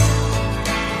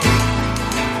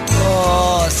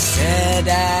 Oh,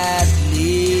 sad-eyed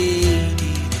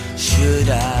lady, should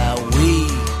I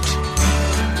wait?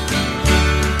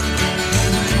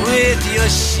 With your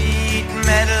sheet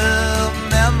metal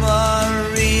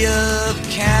memory of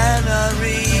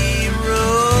Cannery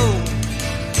Row,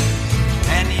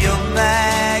 and your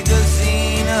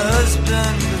magazine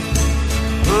husband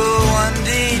who one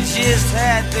day just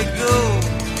had to go,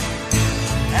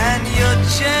 and your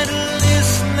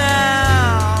gentleness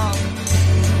now,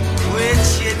 which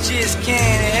you just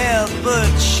can't help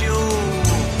but show.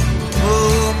 Who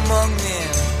among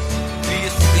them do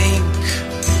you think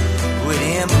would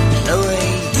employ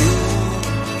you?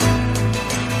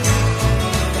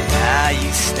 Now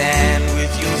you stand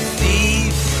with your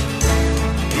thief,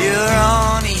 you're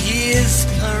on his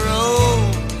parole,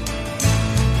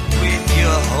 with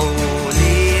your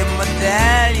holy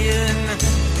medallion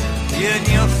in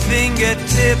your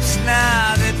fingertips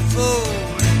now that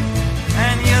fold,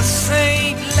 and your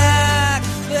saint-like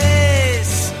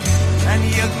face and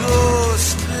your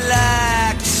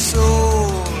ghost-like soul.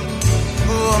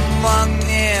 Who among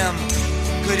them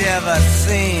could ever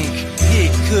think he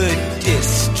could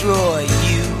destroy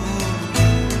you?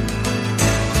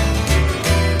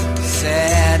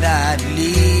 Sad-eyed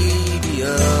lady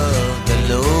of the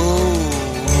lowlands,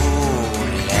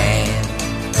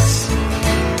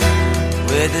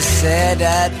 where the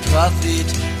sad-eyed prophet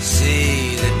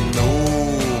say that no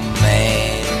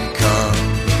man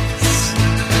comes.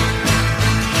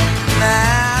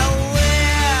 My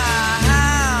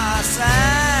warehouse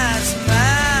has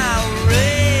my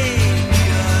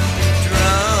Arabian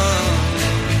drums.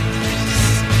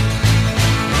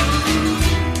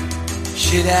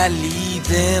 Should I leave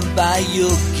them by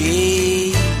your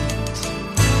gate?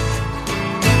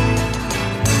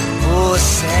 Oh,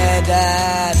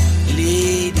 sad-eyed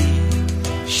lady,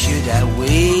 should I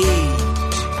wait?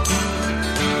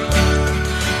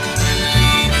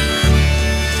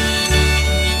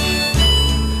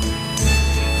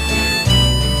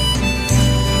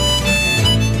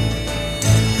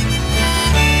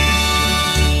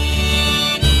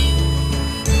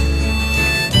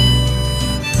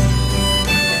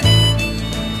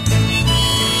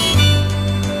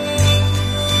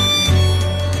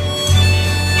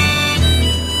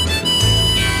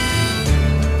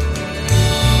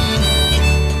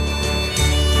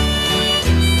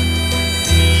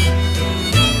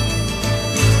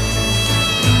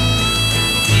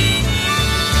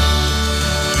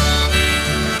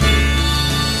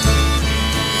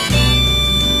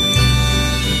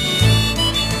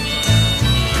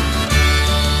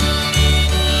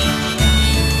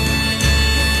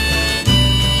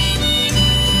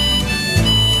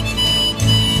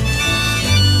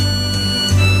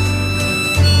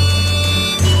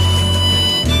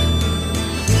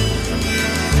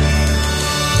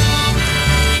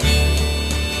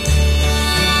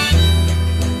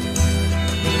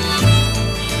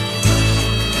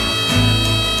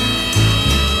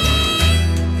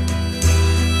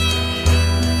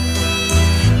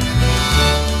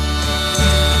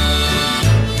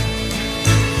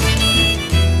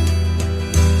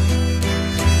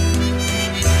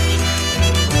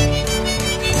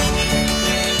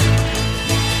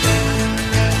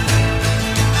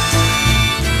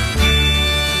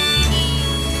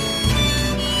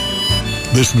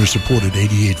 Listener-supported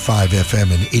 88.5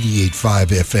 FM and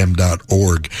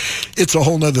 88.5fm.org. It's a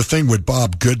whole nother thing with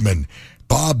Bob Goodman.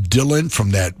 Bob Dylan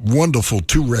from that wonderful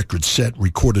 2-record set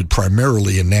recorded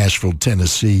primarily in Nashville,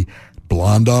 Tennessee,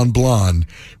 Blonde on Blonde.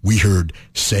 We heard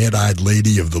Sad-Eyed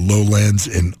Lady of the Lowlands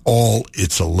in all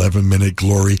its 11-minute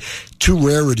glory. 2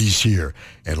 rarities here,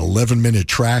 an 11-minute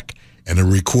track and a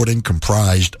recording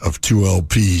comprised of 2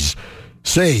 LPs.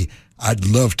 Say, I'd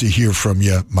love to hear from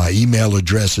you. My email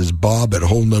address is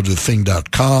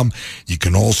bob@wholenotherthing.com. You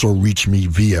can also reach me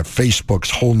via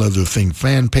Facebook's Whole Nother Thing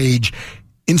fan page,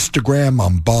 Instagram,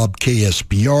 I'm Bob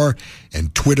KSBR,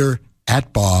 and Twitter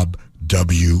 @BobWNT.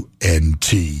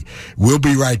 We'll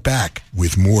be right back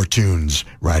with more tunes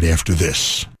right after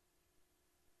this.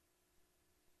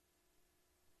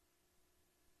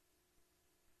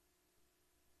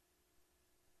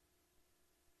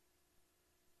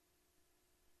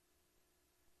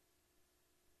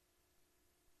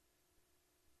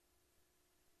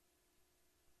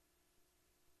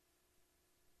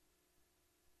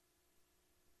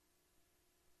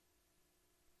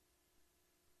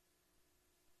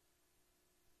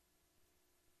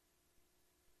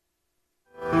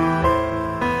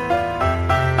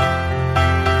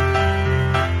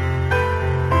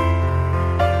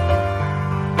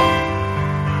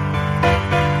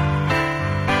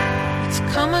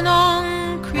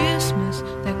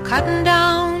 cutting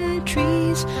down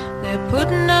trees. They're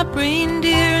putting up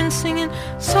reindeer and singing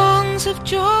songs of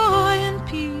joy and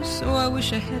peace. Oh, I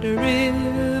wish I had a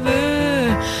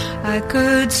river I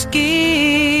could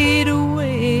skate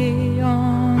away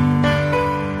on.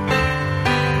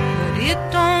 But it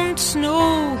don't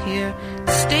snow here,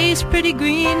 it stays pretty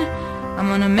green. I'm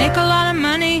gonna make a lot of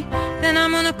money, then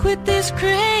I'm gonna quit this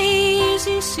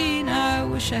crazy scene. I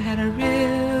wish I had a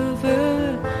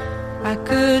river I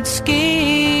could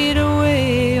skate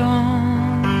away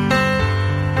on.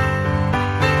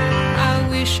 I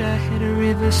wish I had a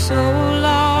river so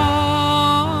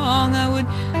long I would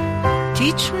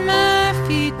teach my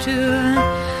feet to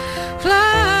fly.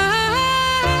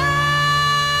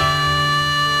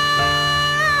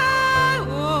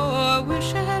 Oh, I wish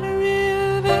I had a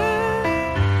river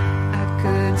I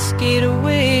could skate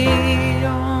away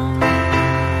on.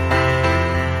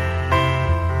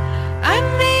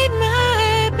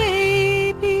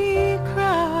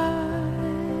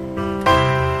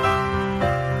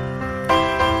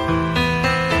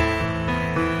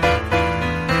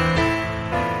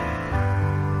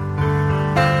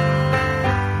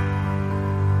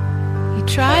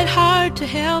 Tried hard to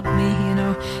help me, you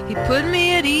know, he put me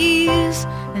at ease,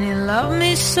 and he loved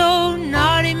me so,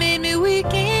 not he made me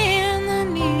weak in the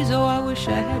knees. Oh, I wish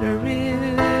I had a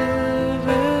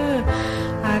river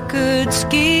I could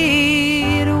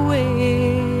skate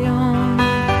away on.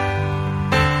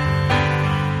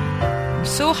 I'm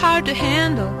so hard to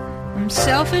handle, I'm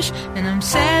selfish and I'm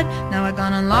sad. Now I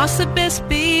gone and lost the best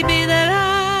baby that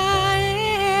I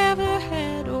ever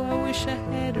had. Oh, I wish I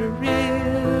had a river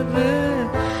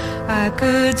I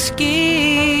could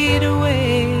skate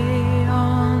away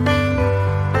on.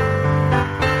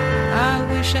 I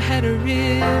wish I had a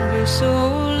river so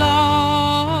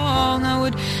long I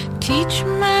would teach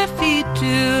my feet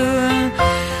to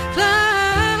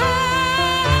fly.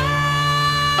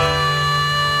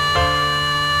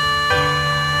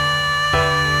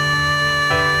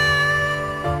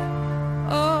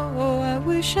 Oh, I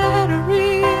wish I had a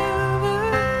river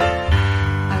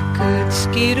I could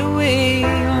skate away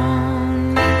on.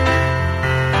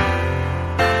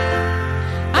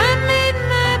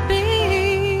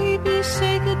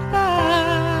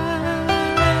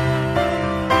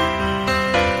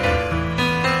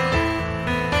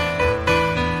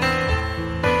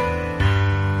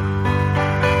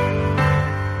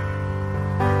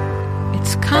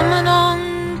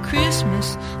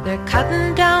 They're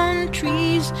cutting down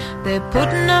trees, they're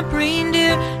putting up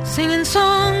reindeer, singing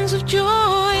songs of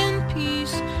joy and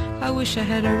peace. I wish I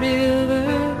had a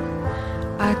river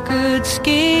I could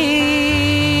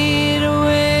skate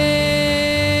away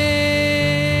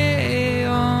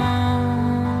on.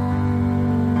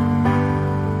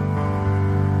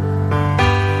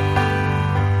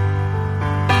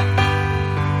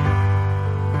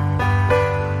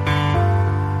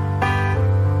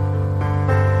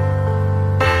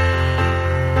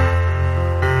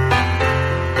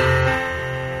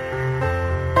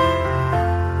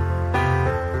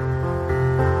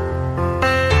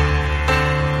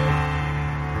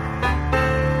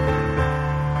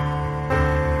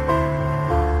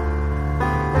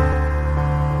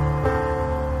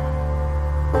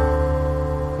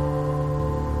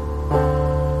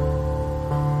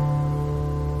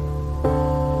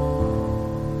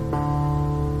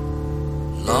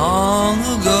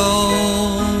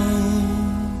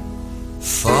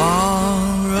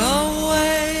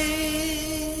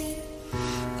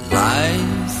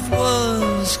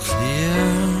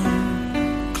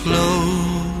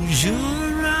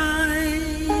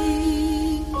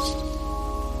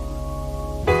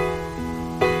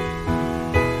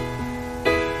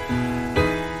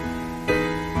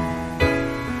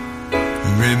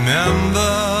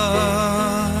 Remember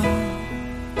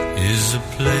is a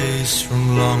place from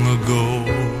long ago.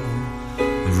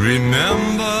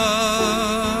 Remember,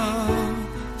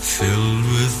 filled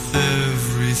with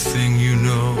everything you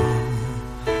know.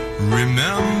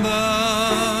 Remember,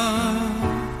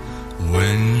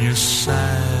 when you're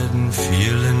sad and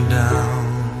feeling down.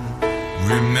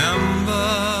 Remember,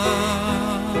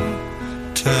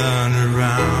 turn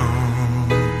around.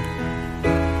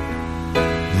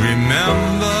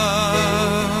 Remember,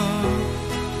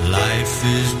 life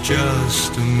is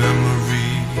just a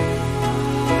memory.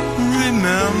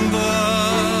 Remember,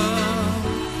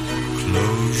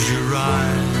 close your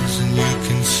eyes and you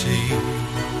can see.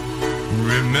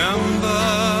 Remember,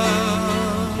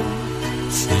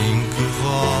 think of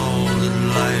all that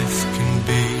life can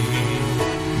be.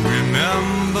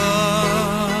 Remember,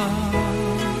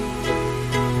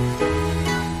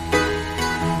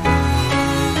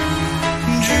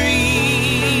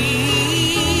 dream,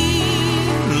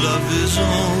 love is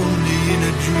only in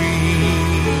a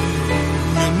dream.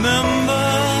 Remember,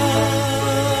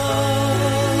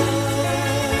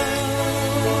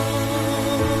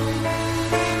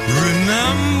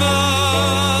 remember,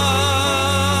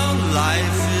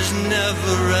 life is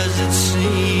never as it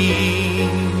seems.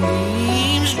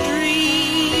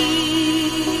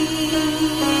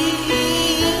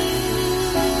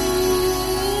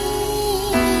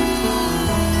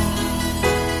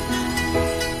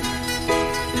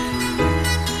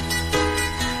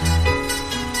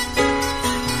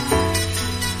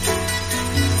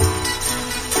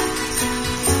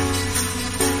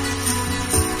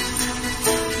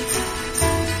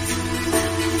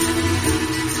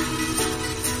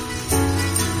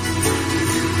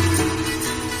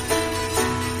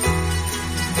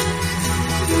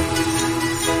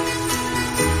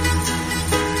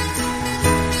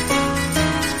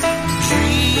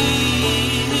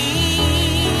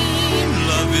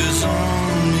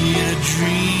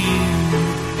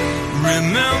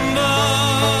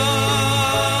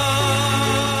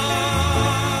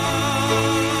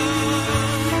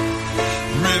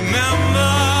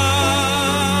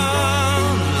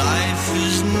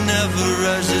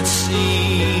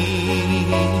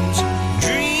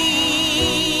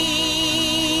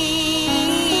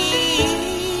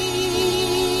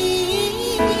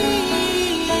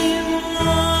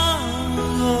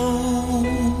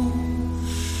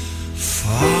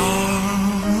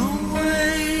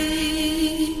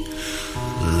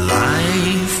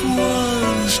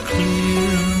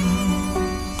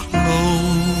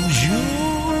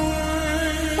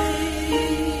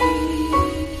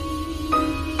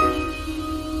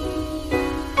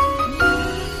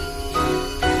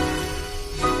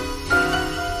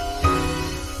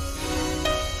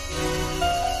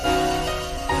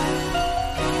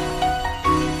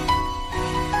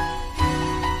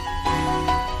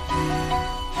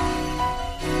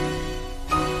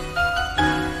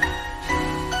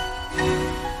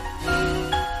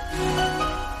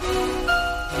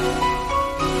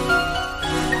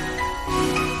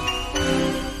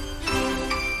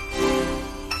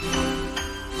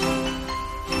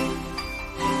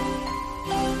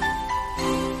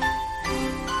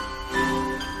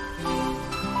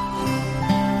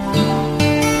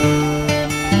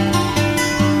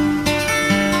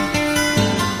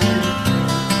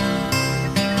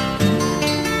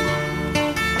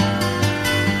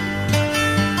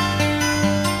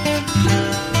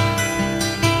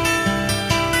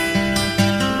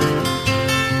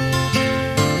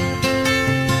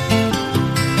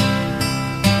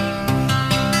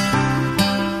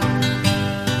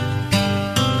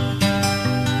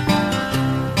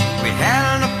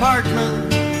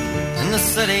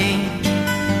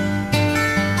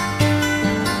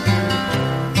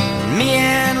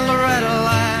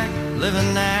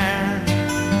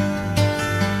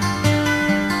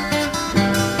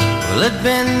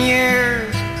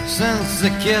 The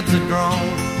kids had grown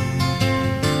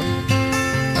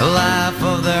a life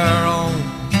of their own,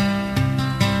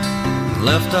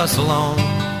 left us alone.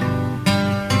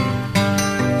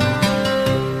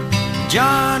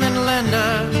 John and Linda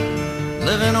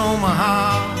live in Omaha,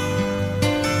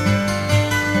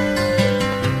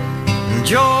 and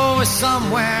Joe is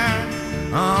somewhere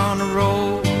on the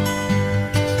road.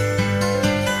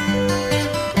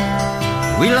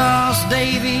 We lost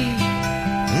Davy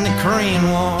in the Korean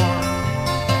War,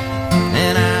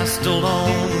 and I still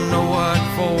don't know what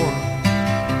for.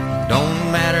 Don't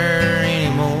matter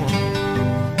anymore.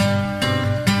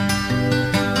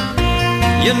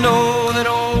 You know that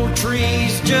old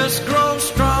trees just grow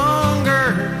stronger,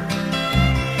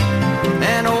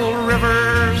 and old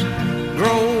rivers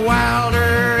grow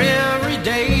wilder every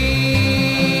day.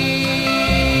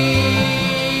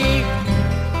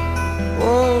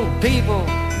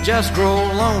 just grow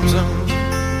lonesome,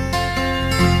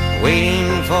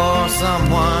 waiting for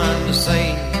someone to say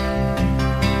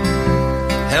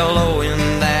hello in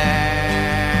there.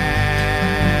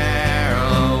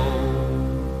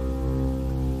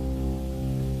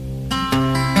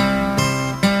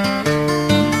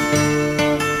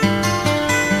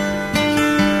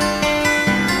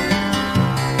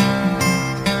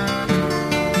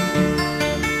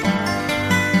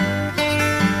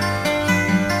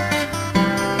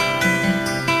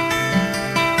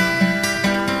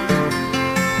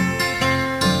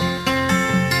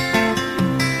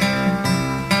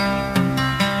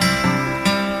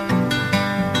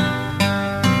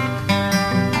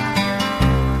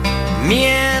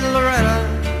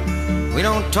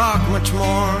 Talk much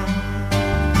more.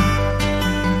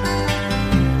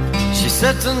 She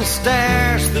sits and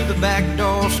stares through the back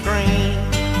door screen,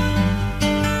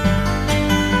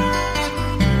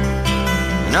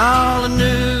 and all the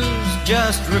news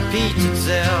just repeats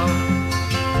itself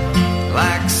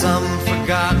like some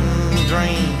forgotten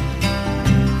dream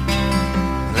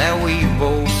that we've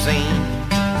both seen.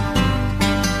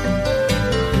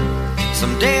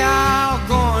 Someday I'll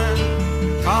go and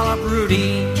call up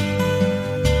Rudy.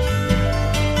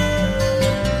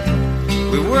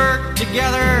 We worked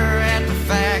together at the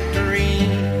factory.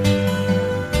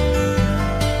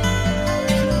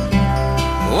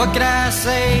 What could I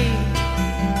say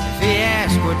if he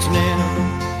asked what's new?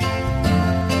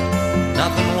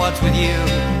 Nothing, what's with you?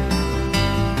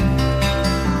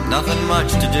 Nothing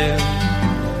much to do.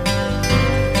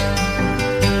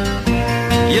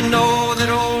 You know that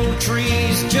old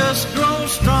trees just grow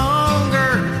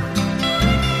stronger,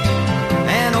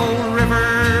 and old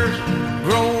rivers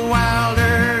grow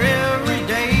wilder every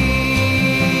day.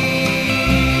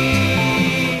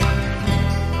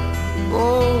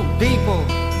 Old people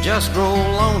just grow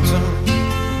lonesome,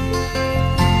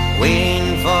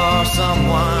 waiting for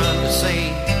someone to say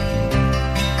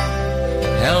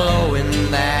hello in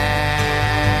there.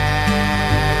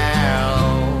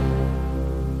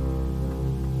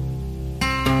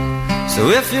 So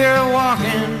if you're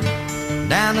walking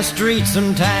down the street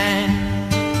sometime,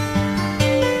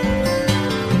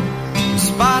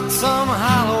 spot some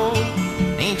hollow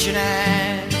ancient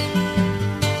eyes,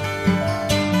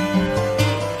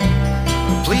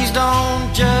 please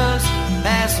don't just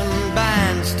pass them by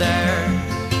and stare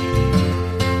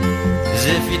as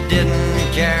if you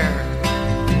didn't care.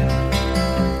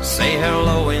 Say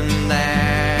hello in there.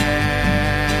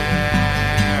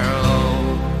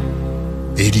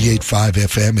 88.5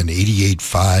 FM and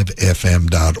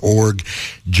 88.5fm.org.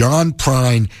 John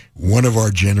Prine, one of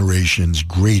our generation's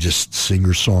greatest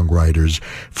singer-songwriters.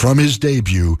 From his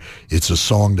debut, it's a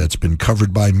song that's been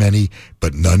covered by many,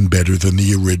 but none better than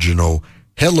the original,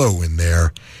 Hello in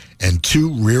There. And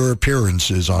two rare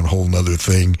appearances on Whole 'Nuther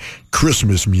Thing,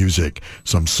 Christmas music.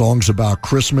 Some songs about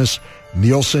Christmas,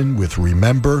 Nilsson with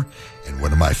Remember, and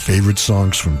one of my favorite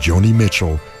songs from Joni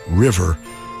Mitchell, River.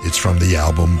 It's from the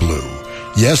album Blue.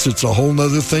 Yes, it's a Whole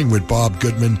 'Nuther Thing with Bob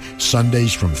Goodman,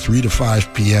 Sundays from 3 to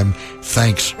 5 p.m.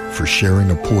 Thanks for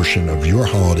sharing a portion of your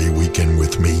holiday weekend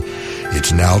with me.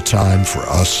 It's now time for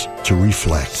us to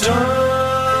reflect. Summer's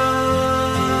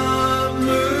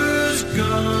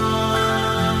gone.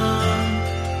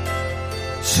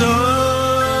 Summer's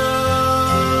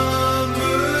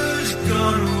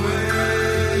gone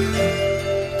away.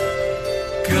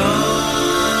 Gone.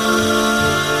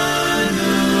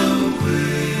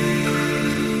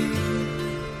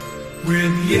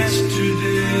 With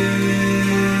yesterday,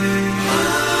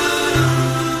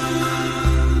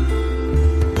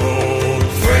 old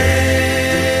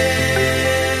friends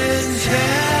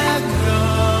have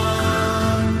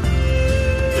gone.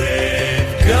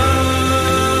 They've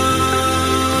gone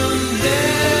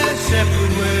their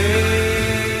separate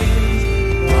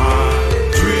ways. Our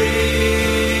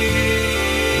dreams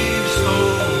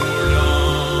hold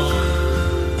on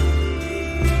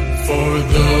for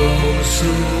those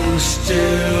who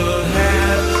still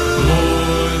have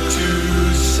more to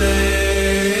say.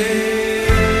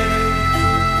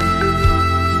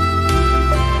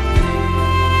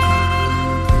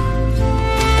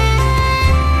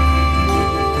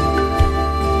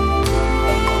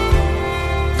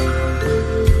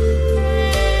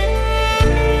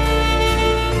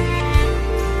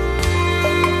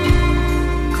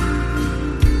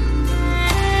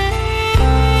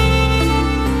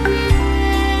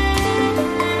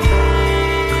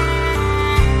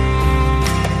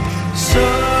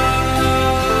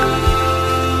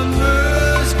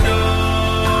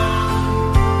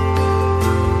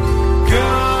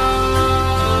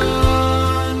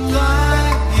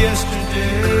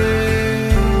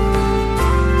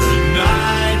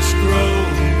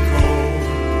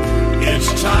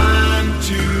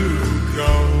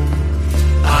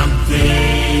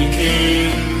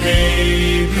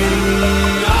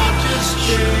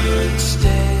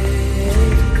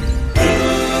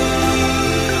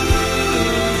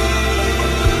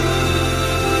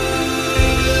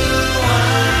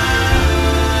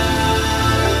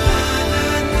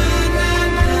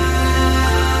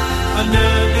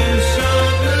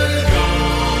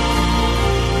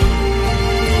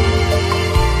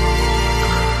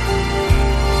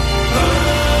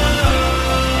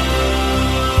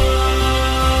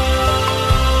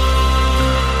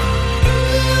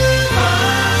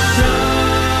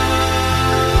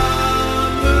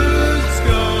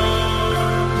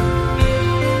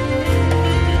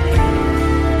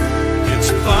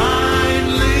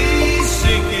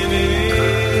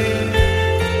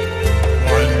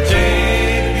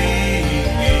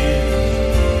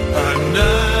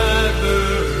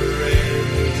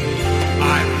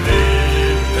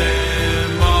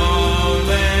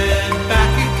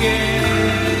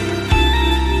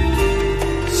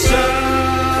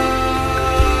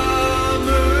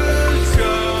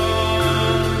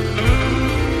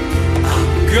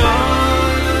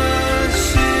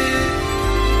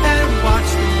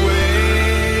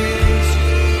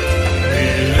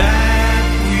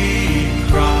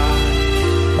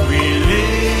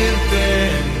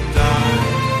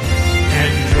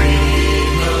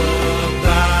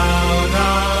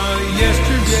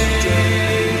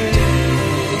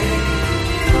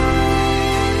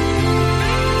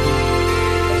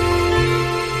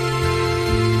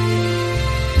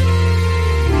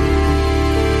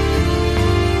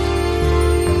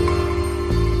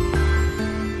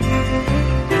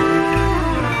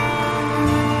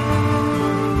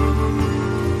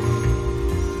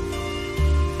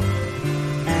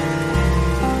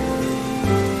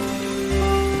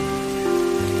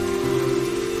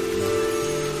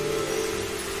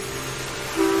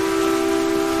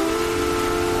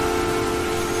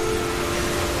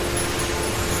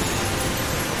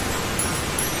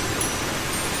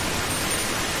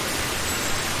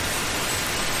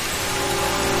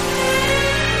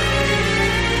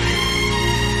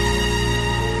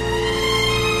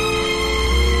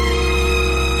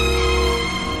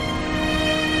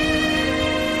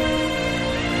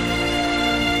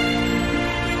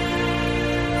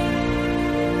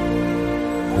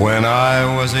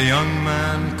 was a young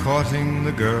man courting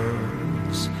the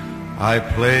girls, I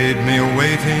played me a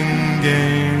waiting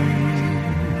game.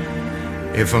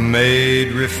 If a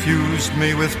maid refused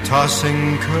me with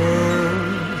tossing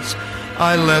curls,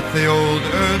 I let the old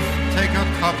earth take a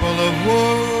couple of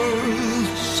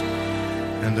whirls.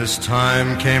 And as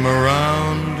time came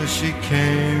around, she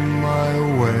came my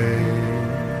way.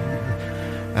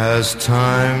 As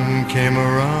time came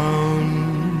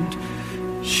around,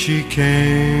 she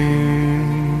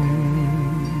came.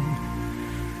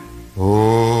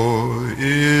 Oh,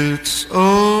 it's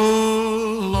a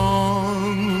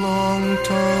long, long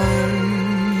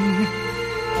time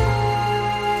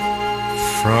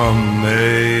from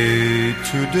May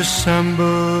to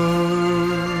December.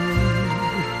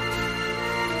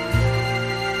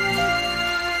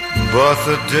 But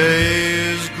the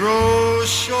days grow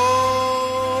short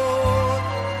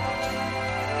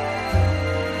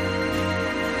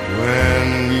when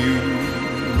you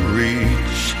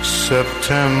reach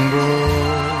September.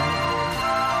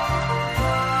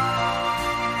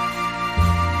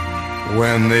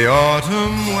 When the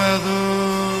autumn weather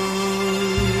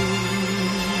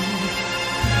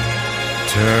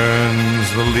turns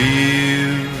the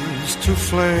leaves to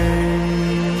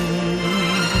flame.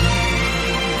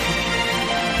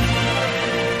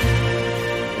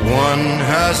 One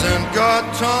hasn't got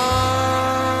time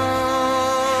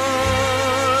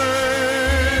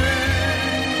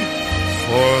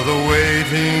for the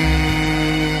waiting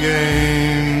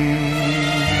game.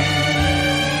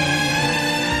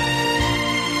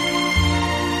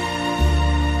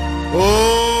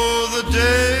 Oh, the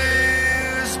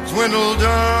days dwindle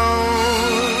down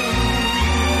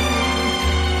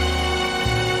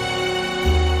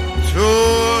to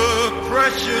a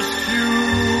precious few.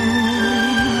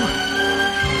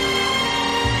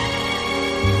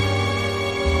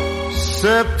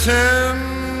 September,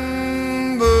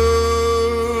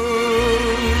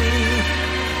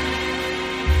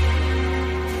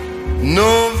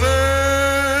 November,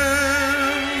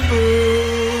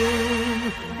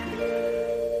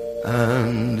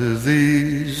 and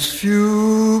these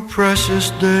few precious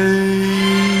days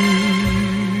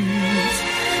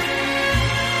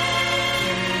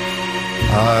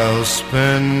I'll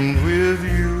spend with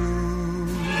you.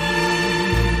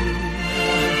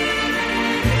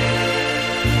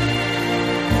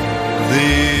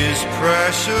 These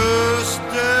precious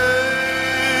days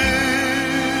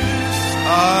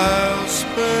I'll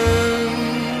spend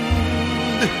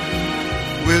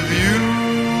with you.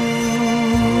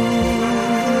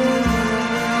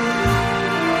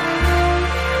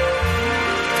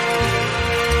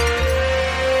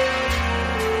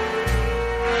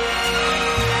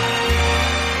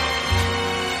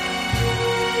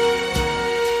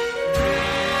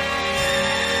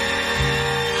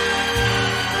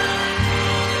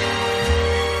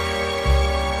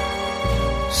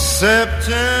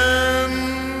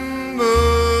 September,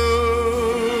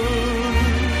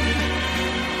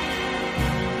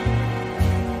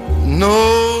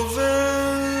 November,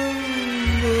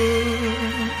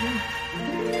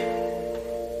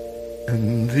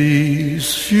 and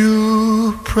these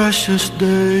few precious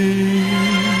days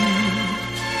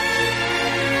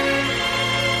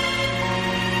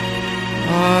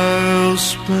I'll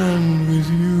spend with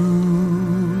you.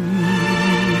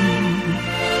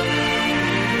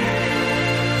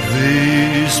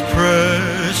 These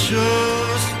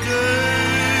precious days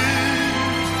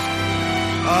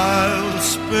I'll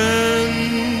spend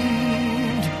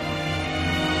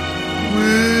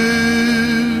with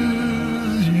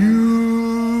you.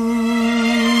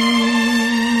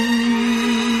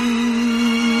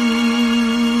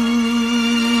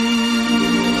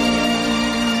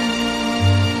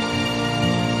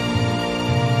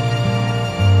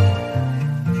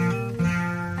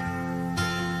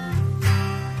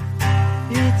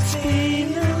 It's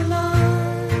been a long,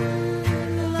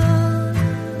 long,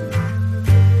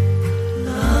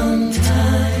 long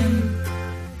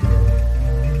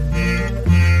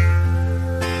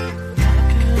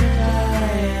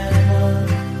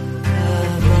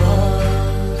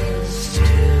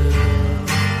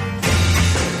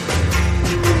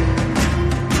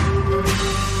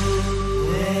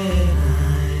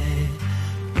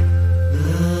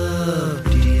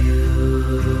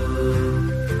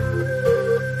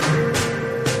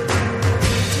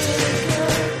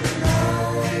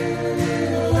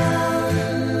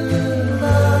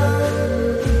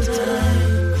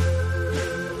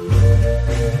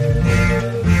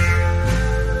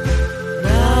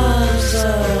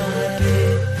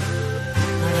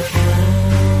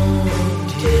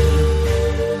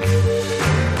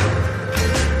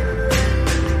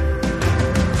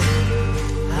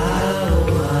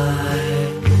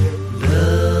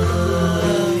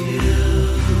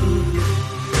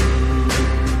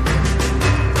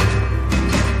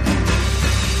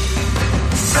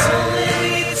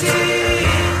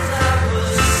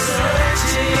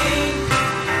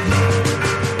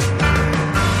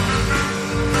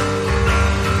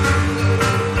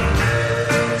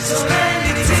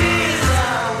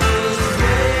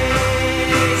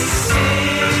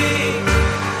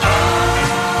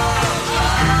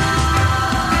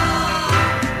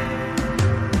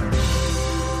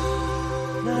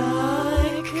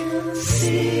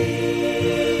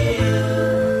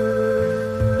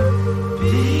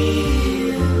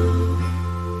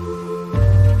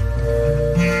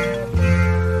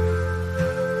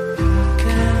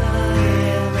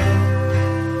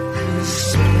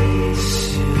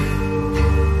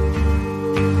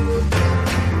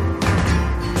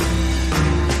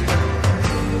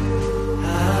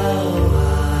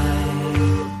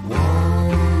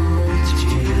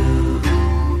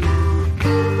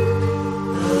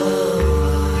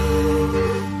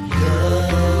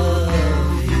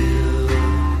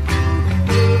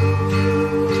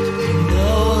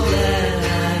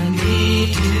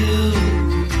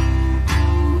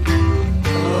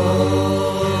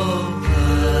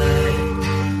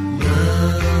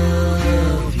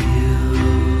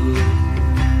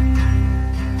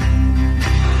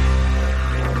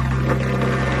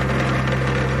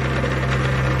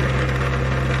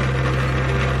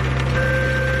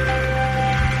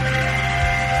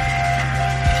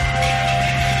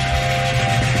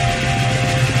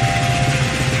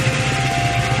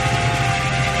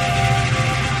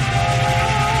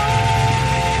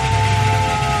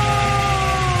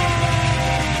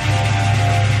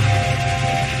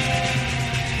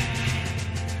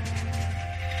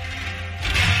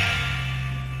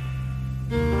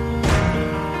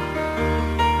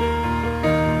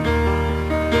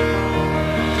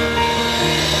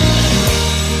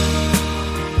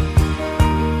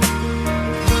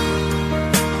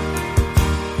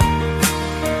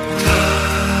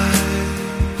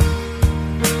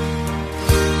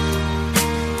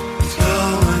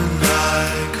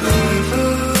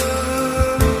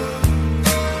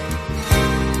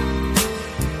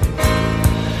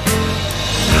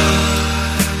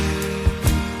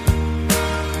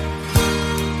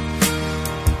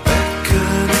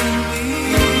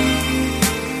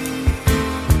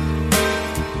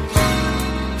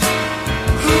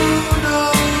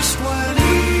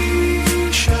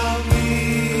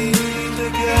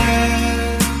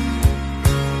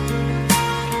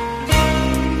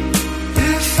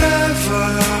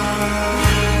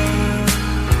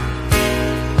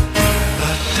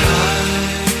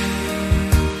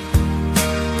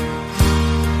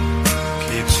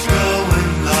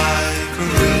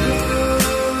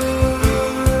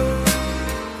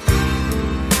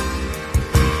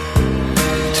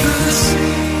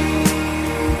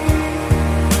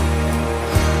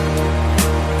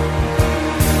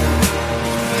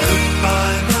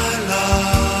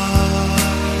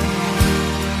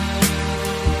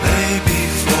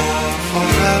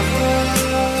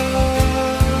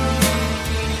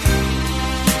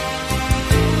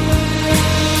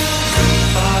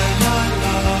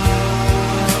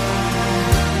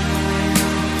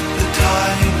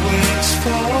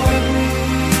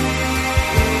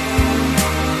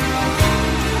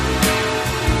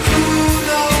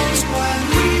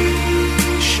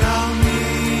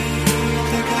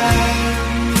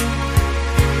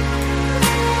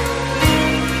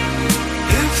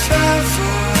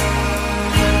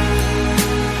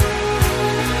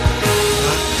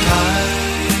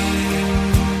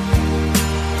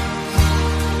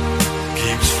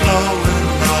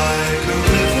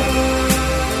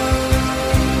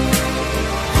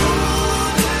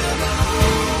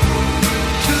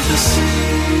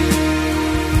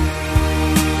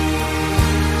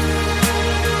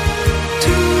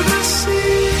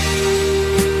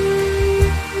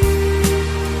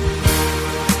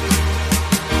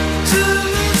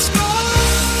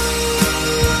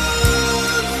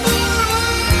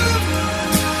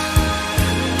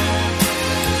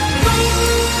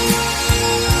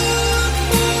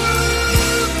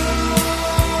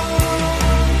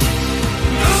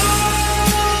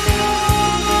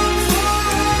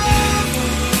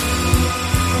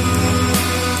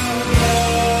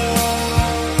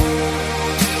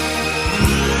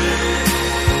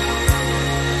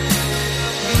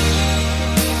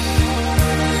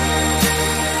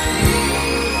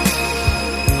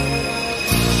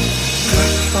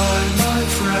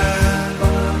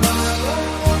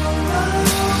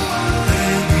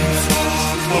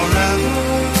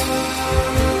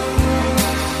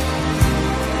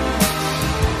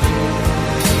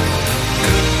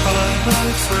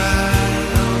like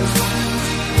friends.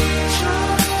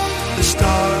 The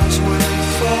stars wait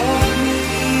for me.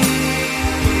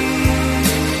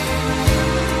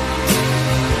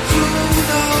 Who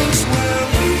knows where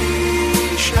we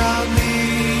shall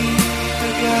meet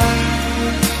again?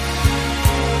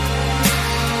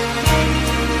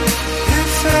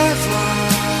 If ever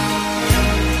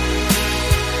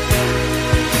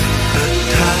the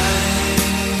time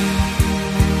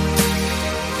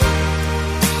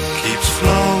keeps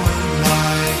flowing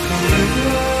like a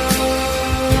river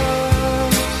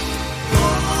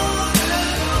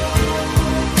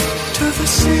to the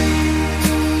sea.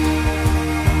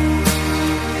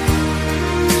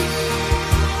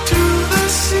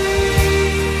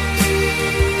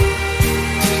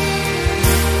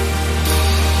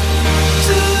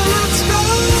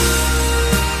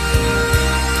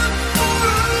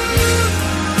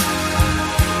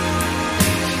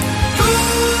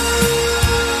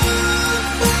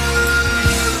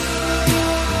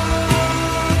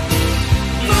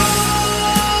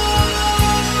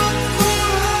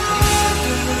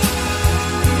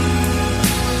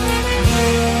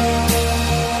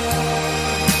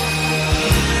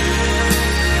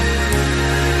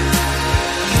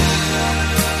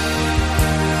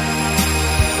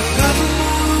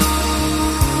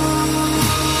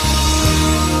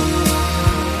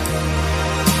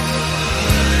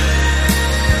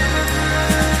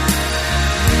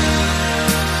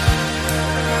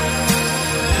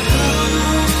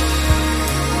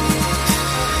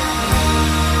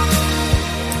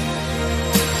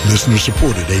 Listener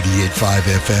supported 88.5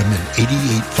 FM and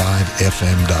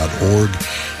 88.5fm.org.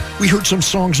 We heard some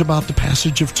songs about the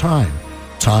passage of time,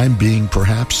 time being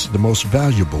perhaps the most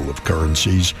valuable of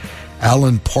currencies.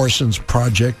 Alan Parsons'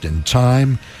 Project in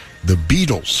Time, the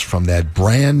Beatles from that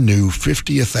brand new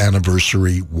 50th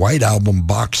anniversary White Album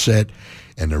box set,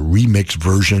 and a remix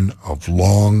version of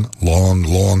Long, Long,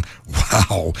 Long.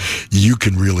 Wow, you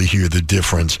can really hear the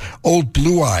difference. Old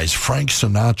Blue Eyes, Frank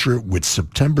Sinatra with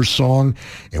September Song,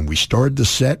 and we started the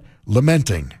set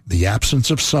lamenting the absence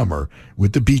of summer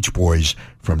with the Beach Boys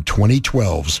from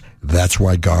 2012's That's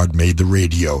Why God Made the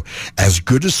Radio. As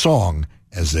good a song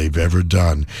as they've ever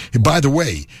done. And by the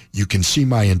way, you can see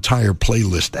my entire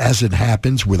playlist as it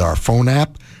happens with our phone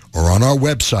app or on our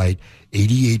website,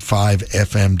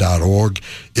 88.5fm.org.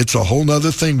 It's a whole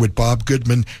nother thing with Bob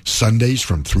Goodman, Sundays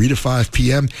from 3 to 5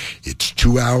 p.m. It's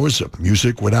 2 hours of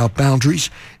music without boundaries,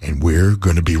 and we're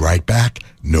going to be right back.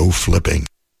 No flipping.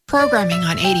 Programming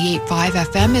on 88.5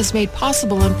 FM is made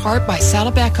possible in part by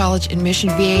Saddleback College in Mission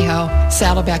Viejo.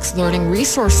 Saddleback's Learning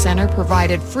Resource Center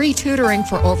provided free tutoring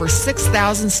for over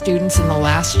 6,000 students in the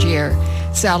last year.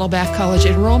 Saddleback College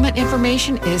enrollment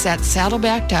information is at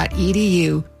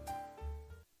saddleback.edu.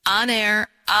 On air,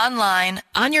 online,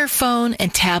 on your phone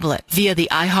and tablet via the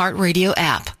iHeartRadio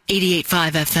app.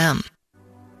 88.5 FM.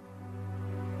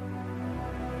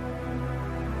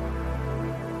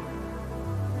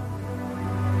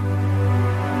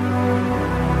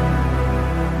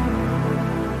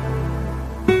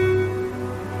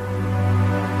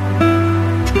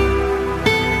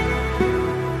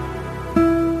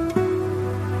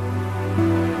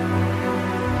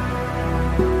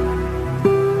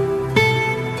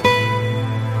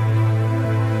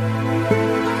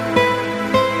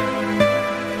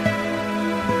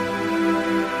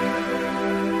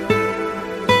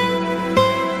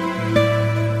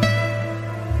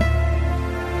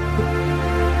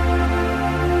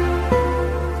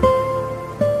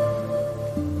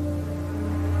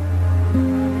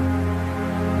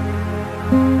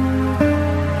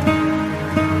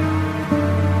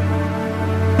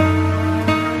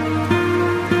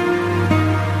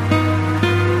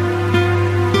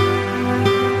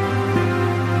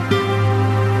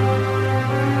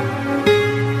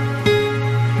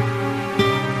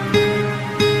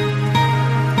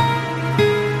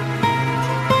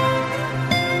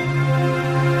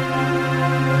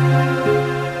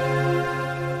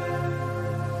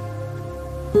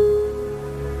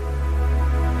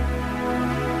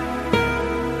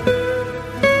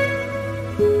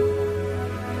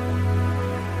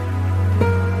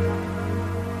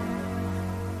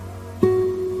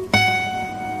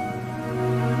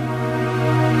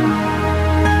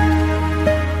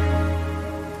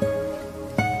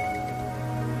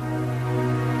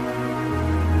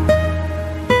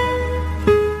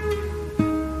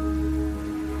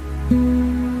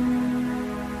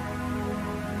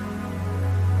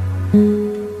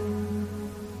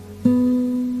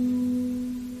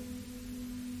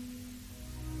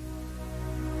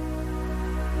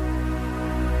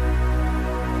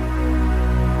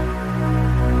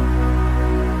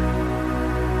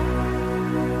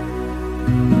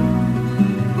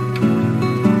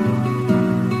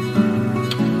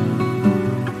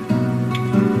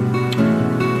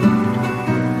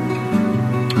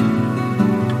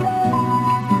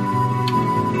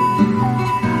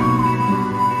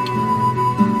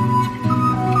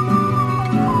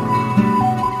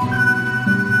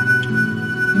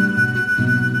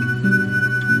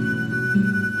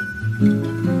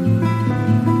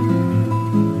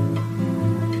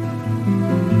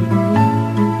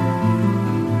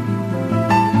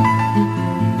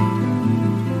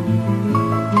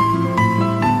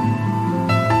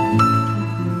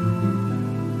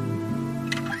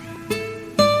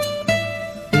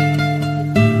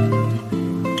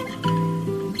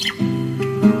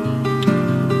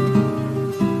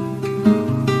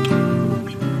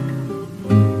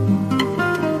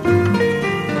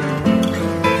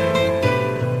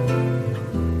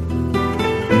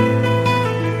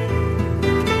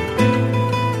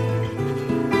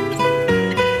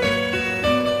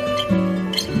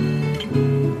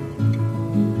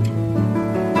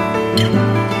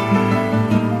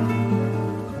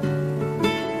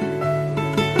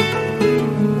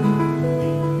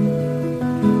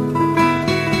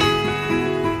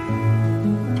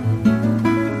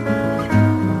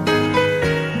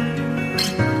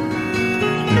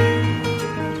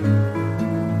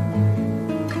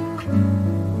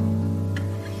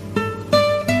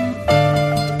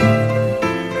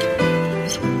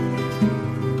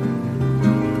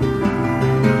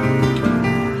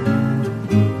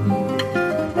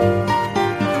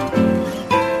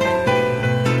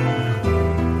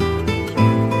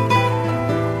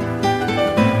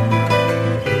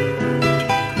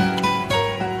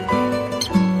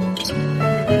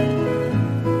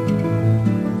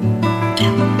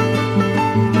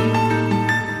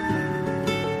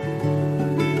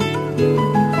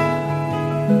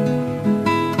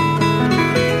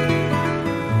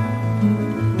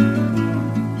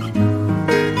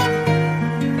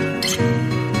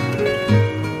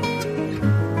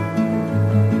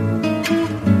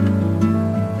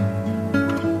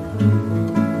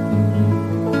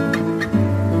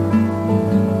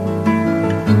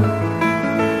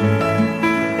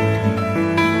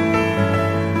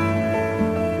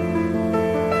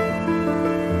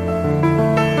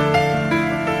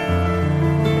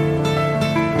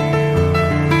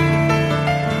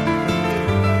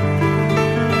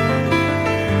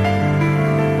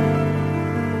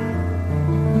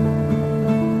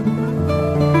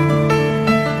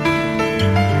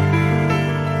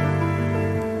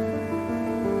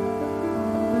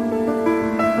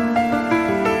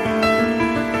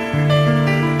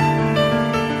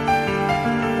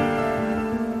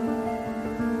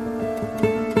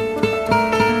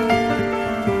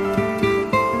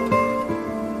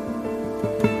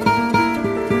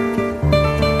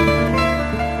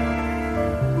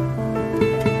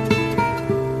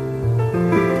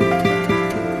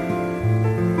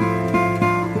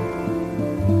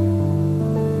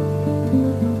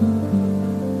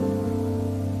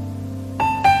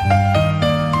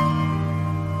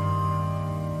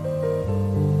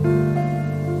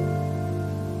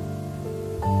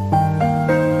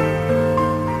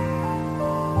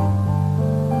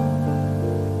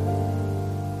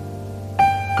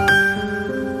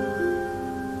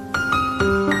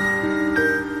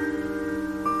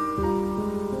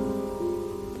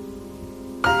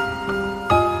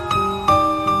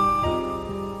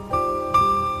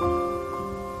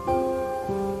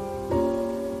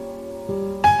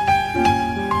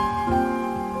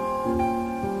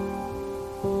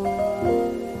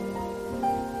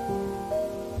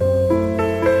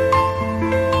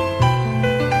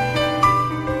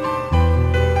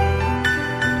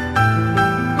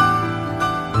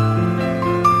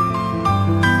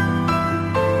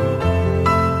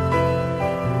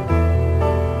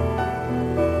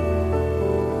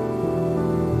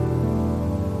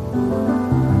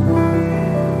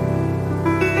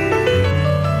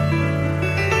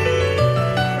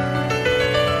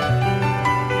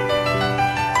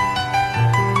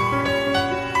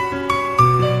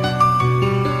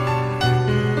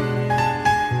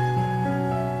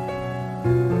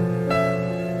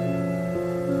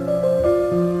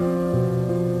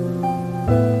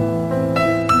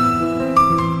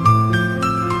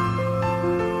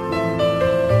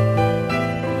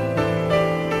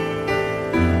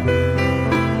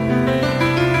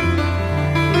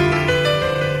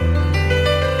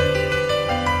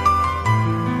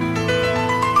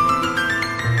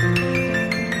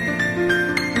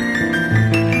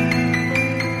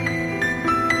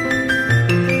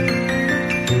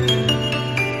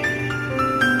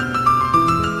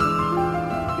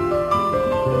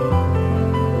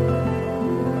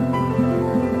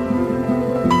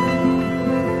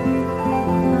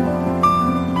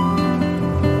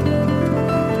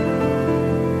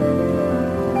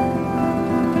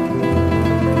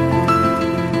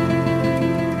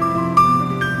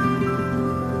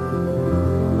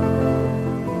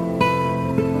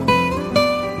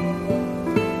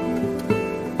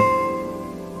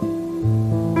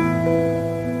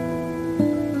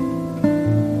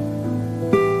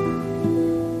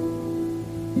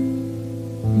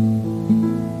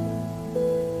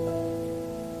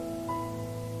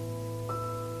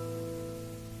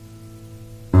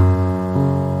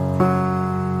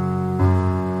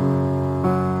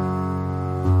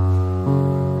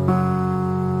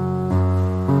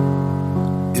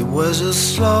 was a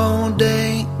slow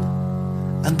day,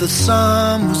 and the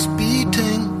sun was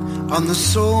beating on the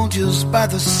soldiers by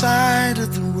the side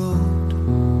of the road.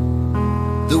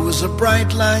 There was a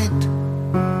bright light,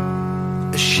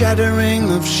 a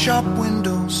shattering of shop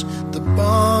windows. The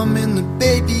bomb in the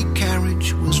baby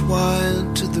carriage was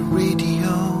wired to the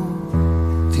radio.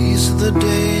 These are the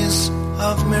days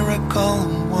of miracle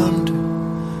and wonder.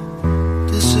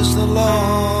 This is the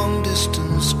long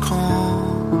distance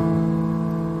call.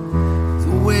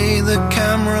 The way the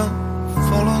camera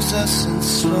follows us in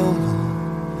slow-mo,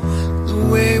 the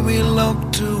way we look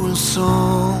to a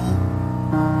song,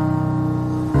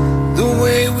 the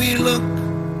way we look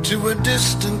to a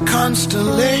distant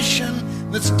constellation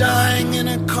that's dying in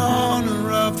a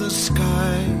corner of the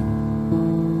sky.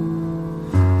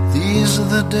 These are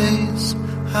the days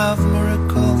of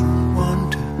miracle and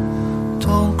wonder.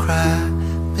 Don't cry,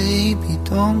 baby,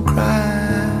 don't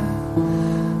cry,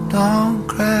 don't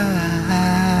cry.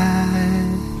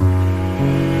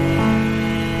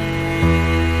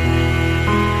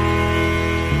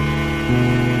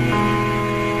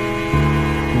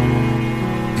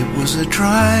 was a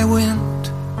dry wind,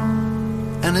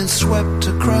 and it swept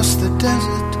across the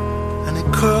desert, and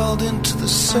it curled into the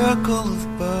circle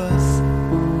of birth.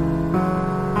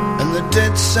 And the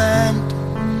dead sand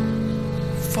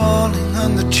falling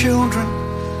on the children,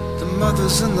 the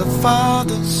mothers and the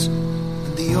fathers,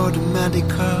 and the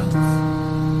automatic earth.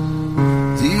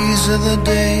 These are the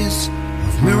days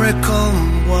of miracle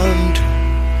and wonder.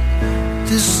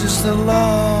 This is the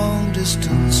long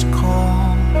distance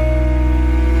call.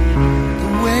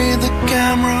 The way the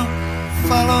camera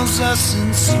follows us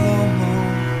in slow-mo,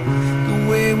 the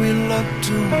way we look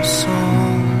to a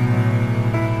song,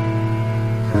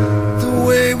 the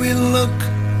way we look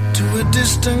to a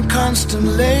distant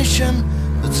constellation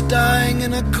that's dying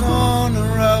in a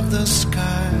corner of the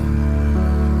sky.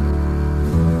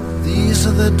 These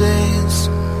are the days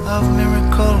of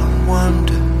miracle and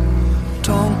wonder.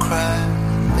 Don't cry,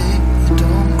 baby,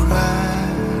 don't cry.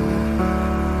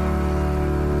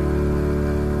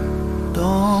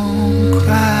 Don't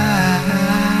cry.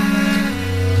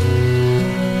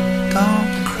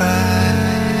 Don't cry.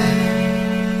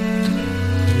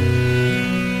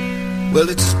 Well,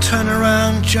 it's a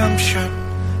turnaround jump shot.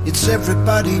 It's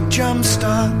everybody jump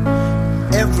start.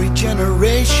 Every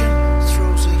generation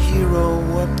throws a hero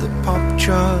up the pop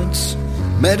charts.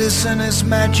 Medicine is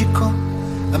magical,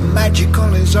 and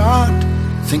magical is art.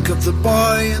 Think of the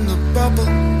boy in the bubble,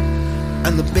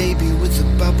 and the baby with the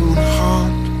bubble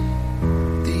heart.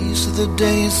 These are the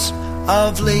days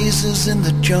of lasers in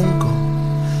the jungle.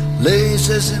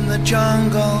 Lasers in the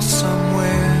jungle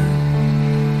somewhere.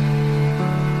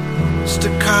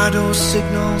 Staccato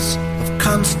signals of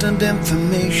constant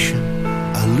information.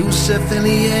 A loose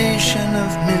affiliation of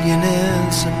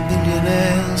millionaires and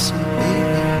billionaires and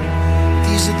baby.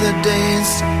 These are the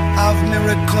days of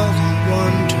miracle and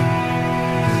wonder.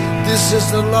 This is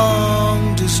the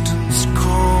long distance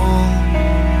call.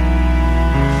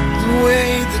 The way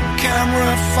the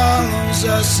camera follows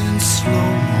us in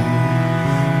slow-mo,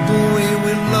 the way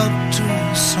we look to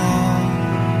a song,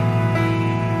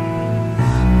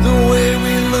 the way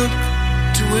we look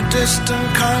to a distant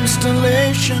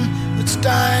constellation that's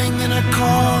dying in a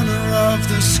corner of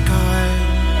the sky.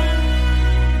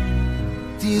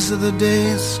 These are the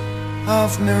days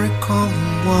of miracle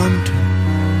and wonder.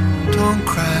 Don't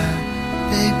cry,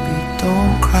 baby,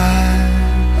 don't cry.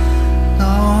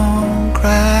 Don't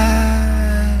cry.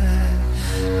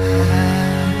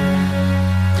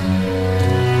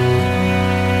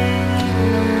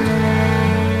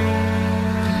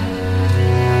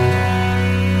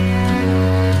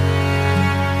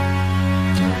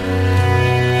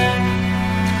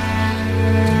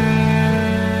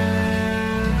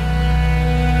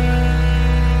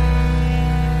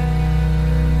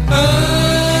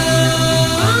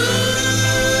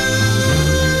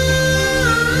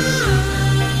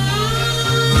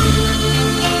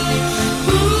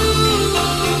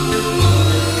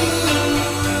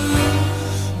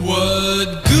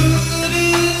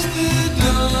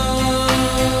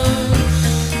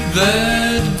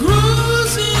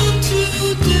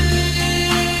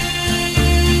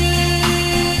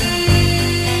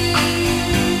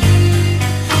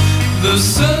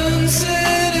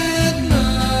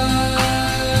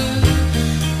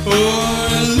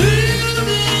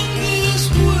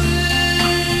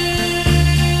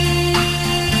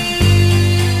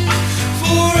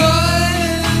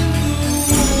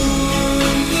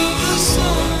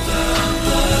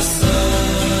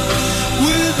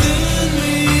 Within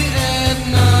me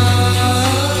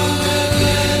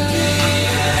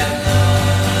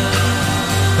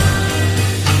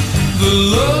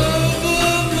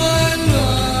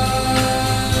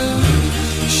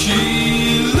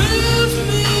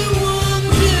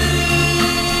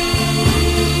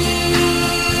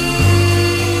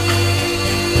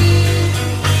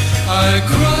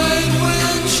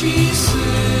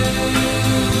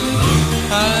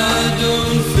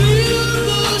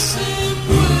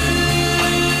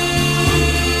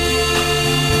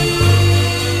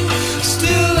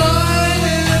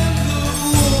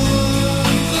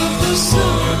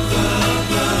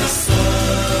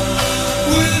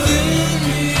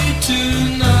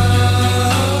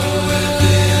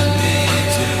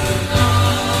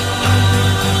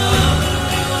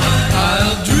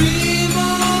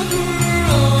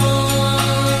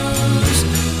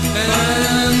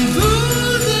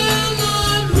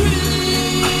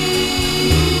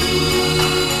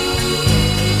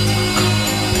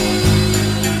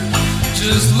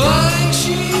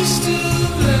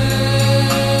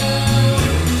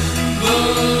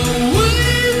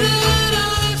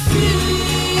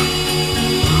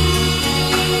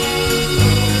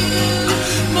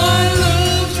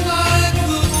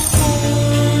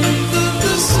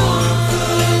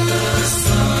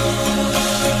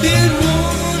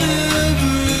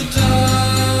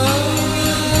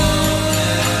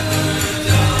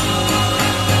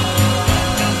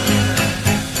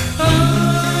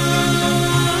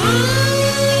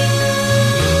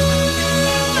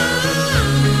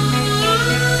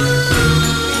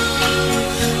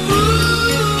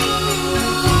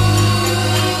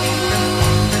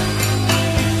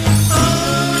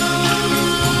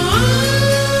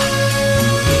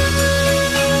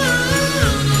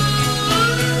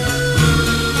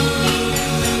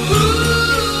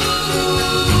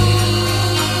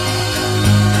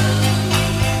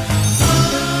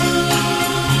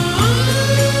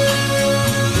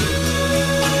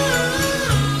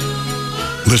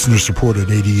Listener-supported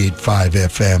 88.5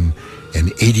 FM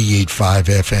and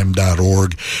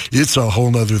 88.5fm.org. It's a whole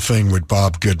nother thing with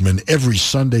Bob Goodman every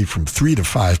Sunday from 3 to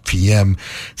 5 p.m.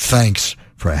 Thanks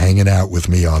for hanging out with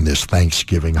me on this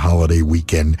Thanksgiving holiday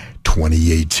weekend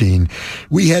 2018.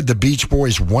 We had the Beach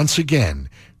Boys once again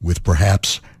with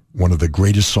perhaps one of the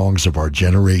greatest songs of our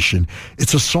generation.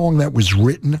 It's a song that was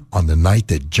written on the night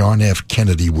that John F.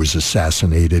 Kennedy was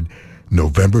assassinated,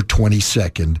 November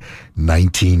 22nd,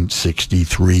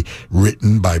 1963,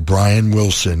 written by Brian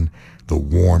Wilson, The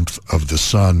Warmth of the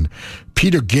Sun.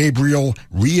 Peter Gabriel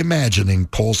reimagining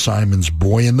Paul Simon's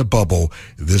Boy in the Bubble,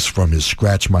 this from his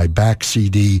Scratch My Back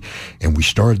CD, and we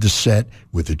started the set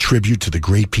with a tribute to the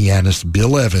great pianist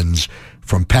Bill Evans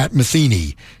from Pat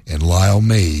Metheny and Lyle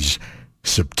Mays,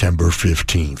 September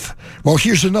 15th. Well,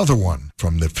 here's another one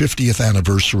from the 50th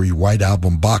anniversary White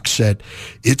Album box set.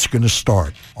 It's going to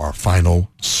start our final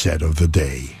set of the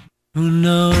day. Who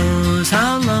knows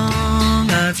how long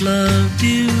I've loved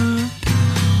you?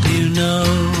 You know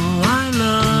I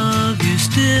love you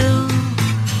still.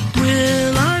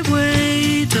 Will I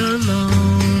wait a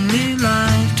lonely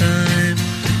lifetime?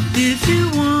 If you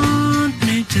want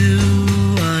me to,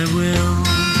 I will.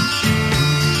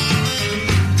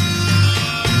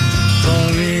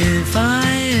 For if I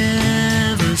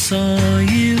ever saw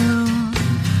you,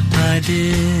 I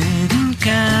didn't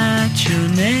catch your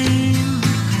name,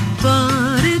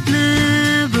 but it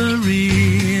never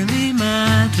really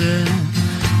mattered.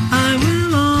 I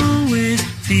will always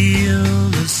feel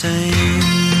the same.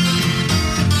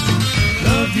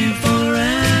 Love you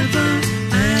forever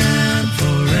and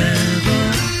forever.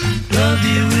 Love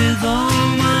you with all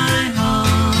my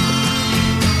heart.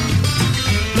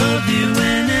 Love you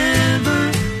whenever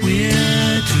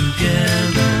we're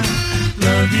together.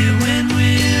 Love you when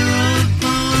we're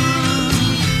apart.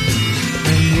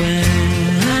 And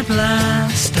when at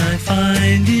last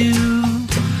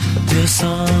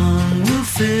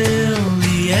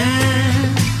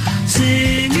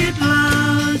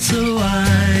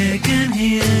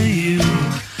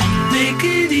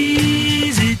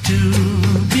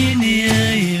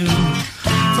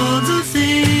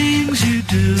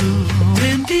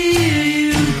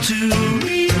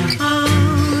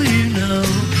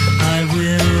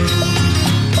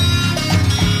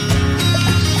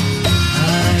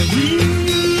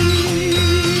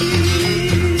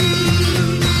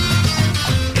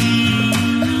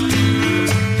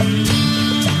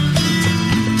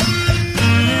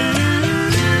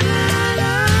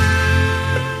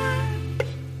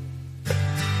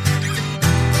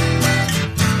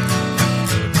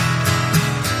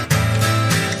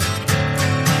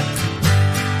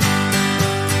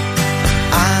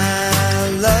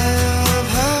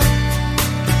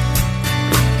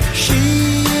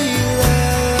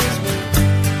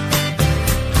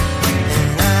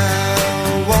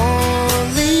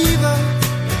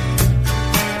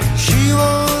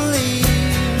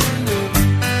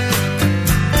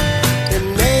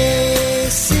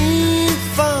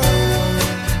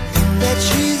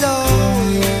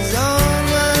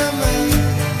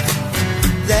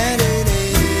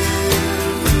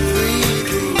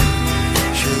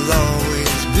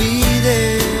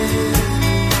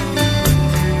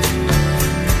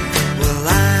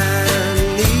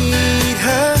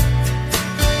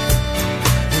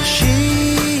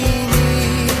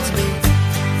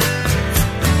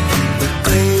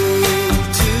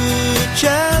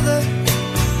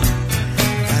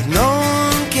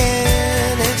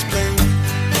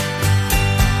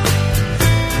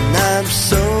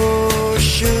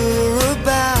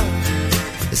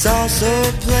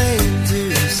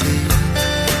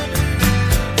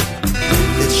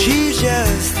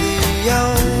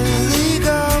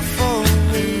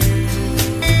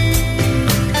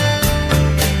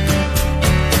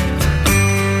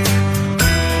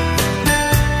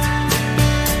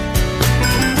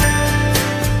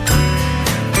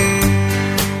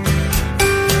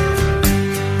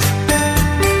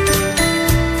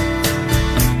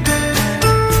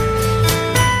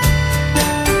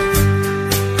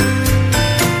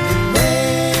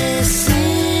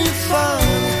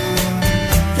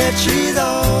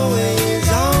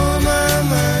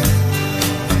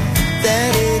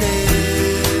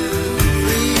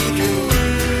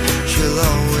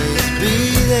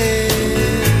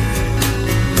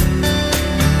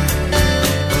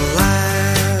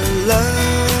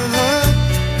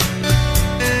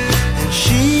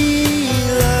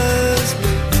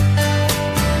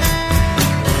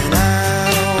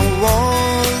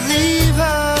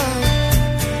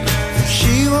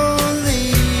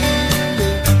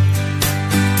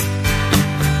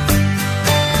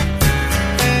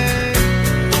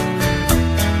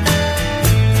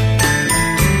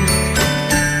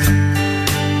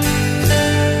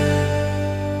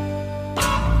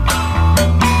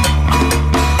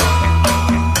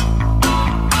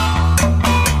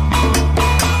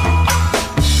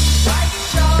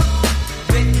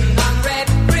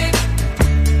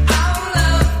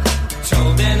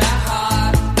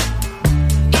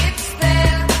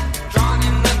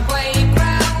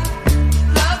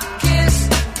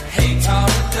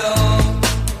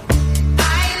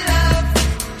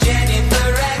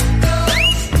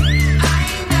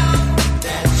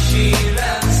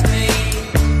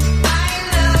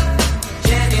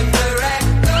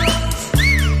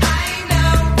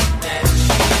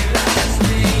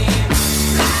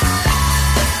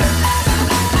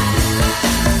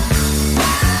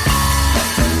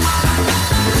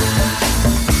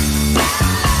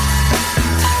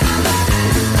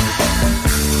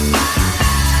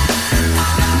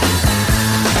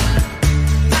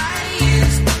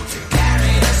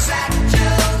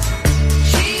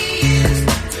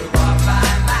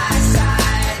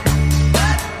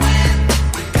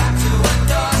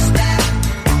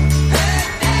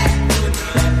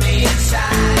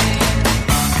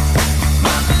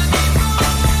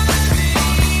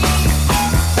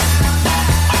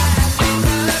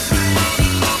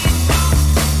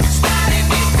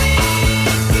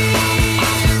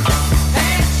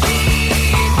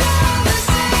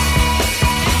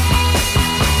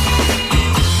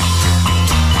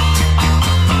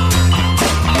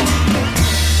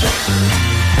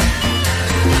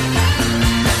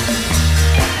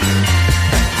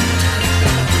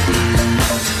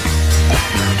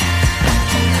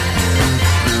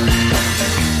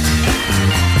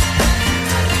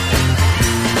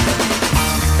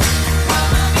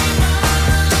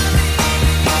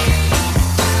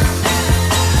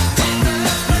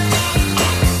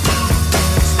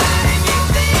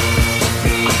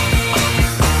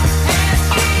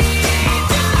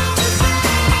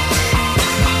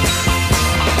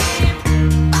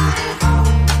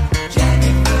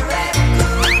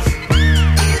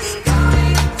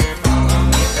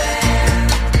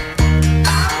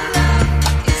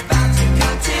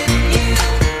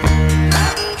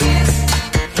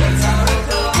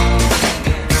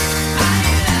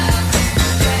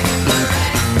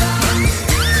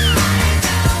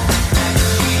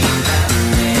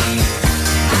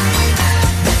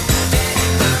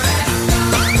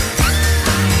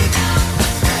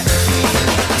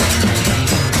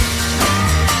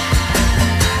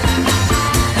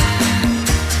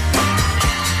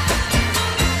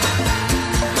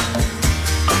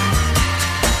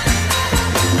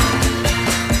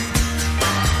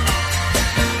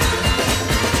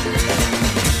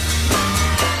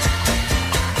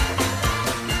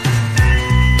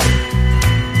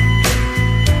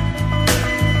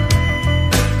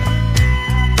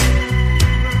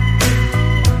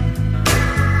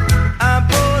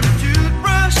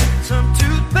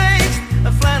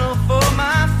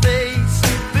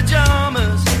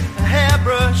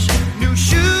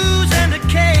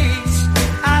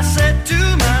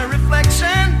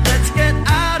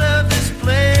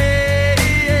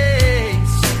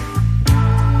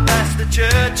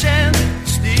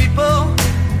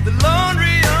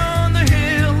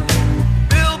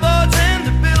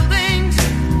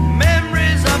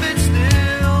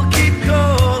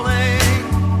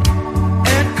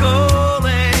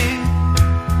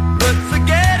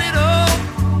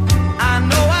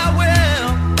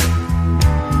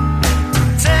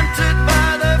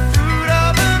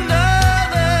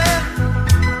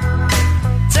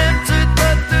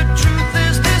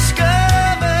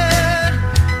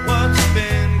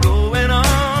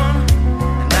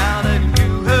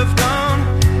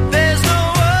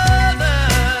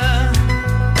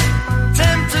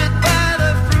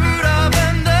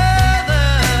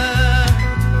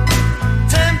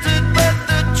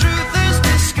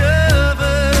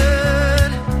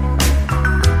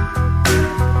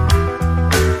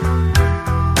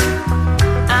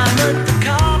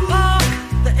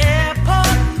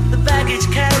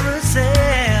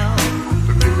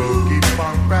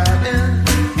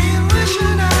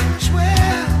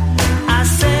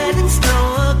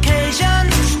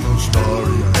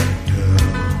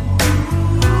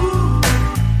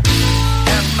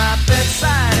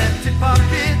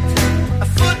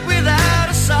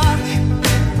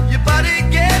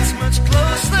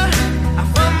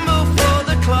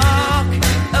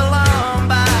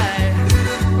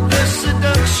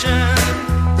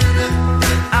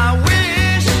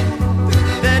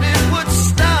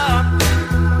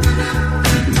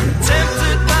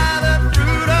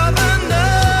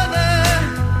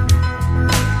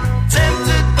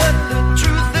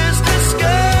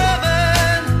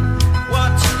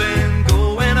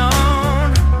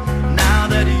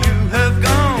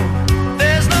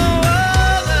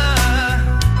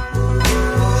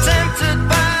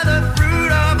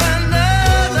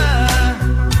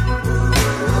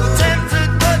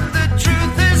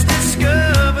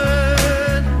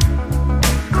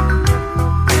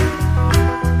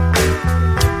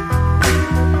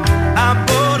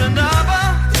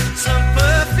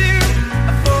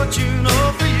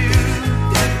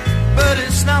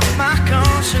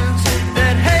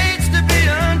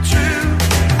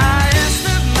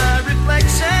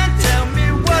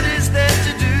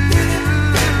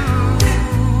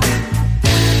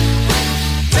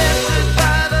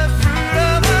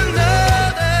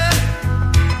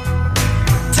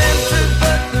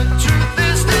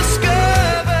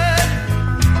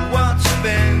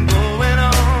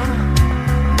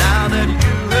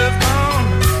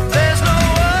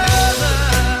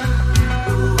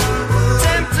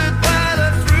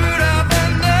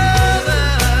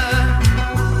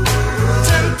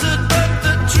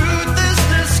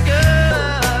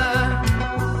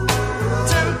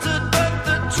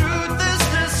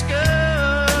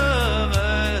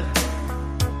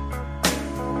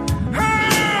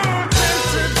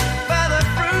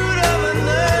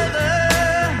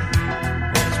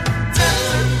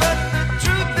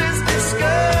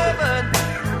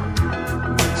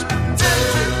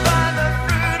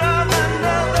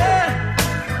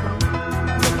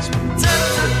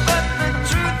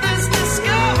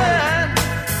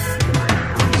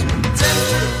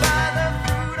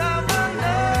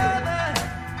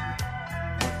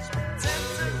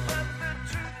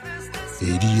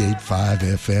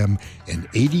FM and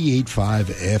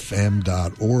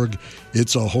 885fm.org.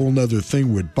 It's a whole nother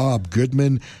thing with Bob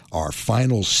Goodman. Our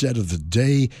final set of the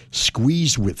day,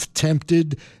 Squeeze with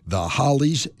Tempted, the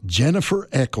Hollies, Jennifer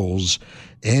Eccles,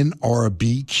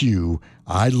 NRBQ,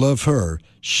 I Love Her,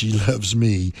 She Loves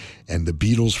Me, and the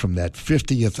Beatles from that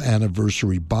 50th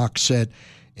anniversary box set,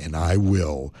 And I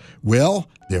Will. Well,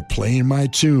 they're playing my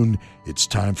tune. It's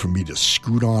time for me to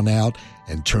scoot on out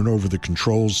and turn over the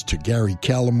controls to Gary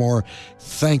Calamar.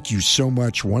 Thank you so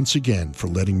much once again for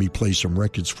letting me play some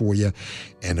records for you.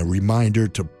 And a reminder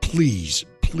to please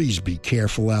be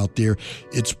careful out there.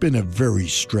 It's been a very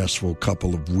stressful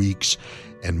couple of weeks.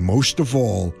 And most of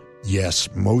all, yes,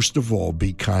 most of all,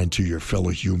 be kind to your fellow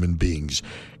human beings.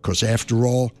 Because after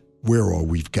all, we're all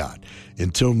we've got.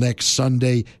 Until next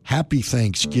Sunday, happy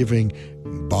Thanksgiving.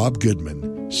 Bob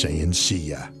Goodman saying see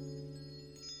ya.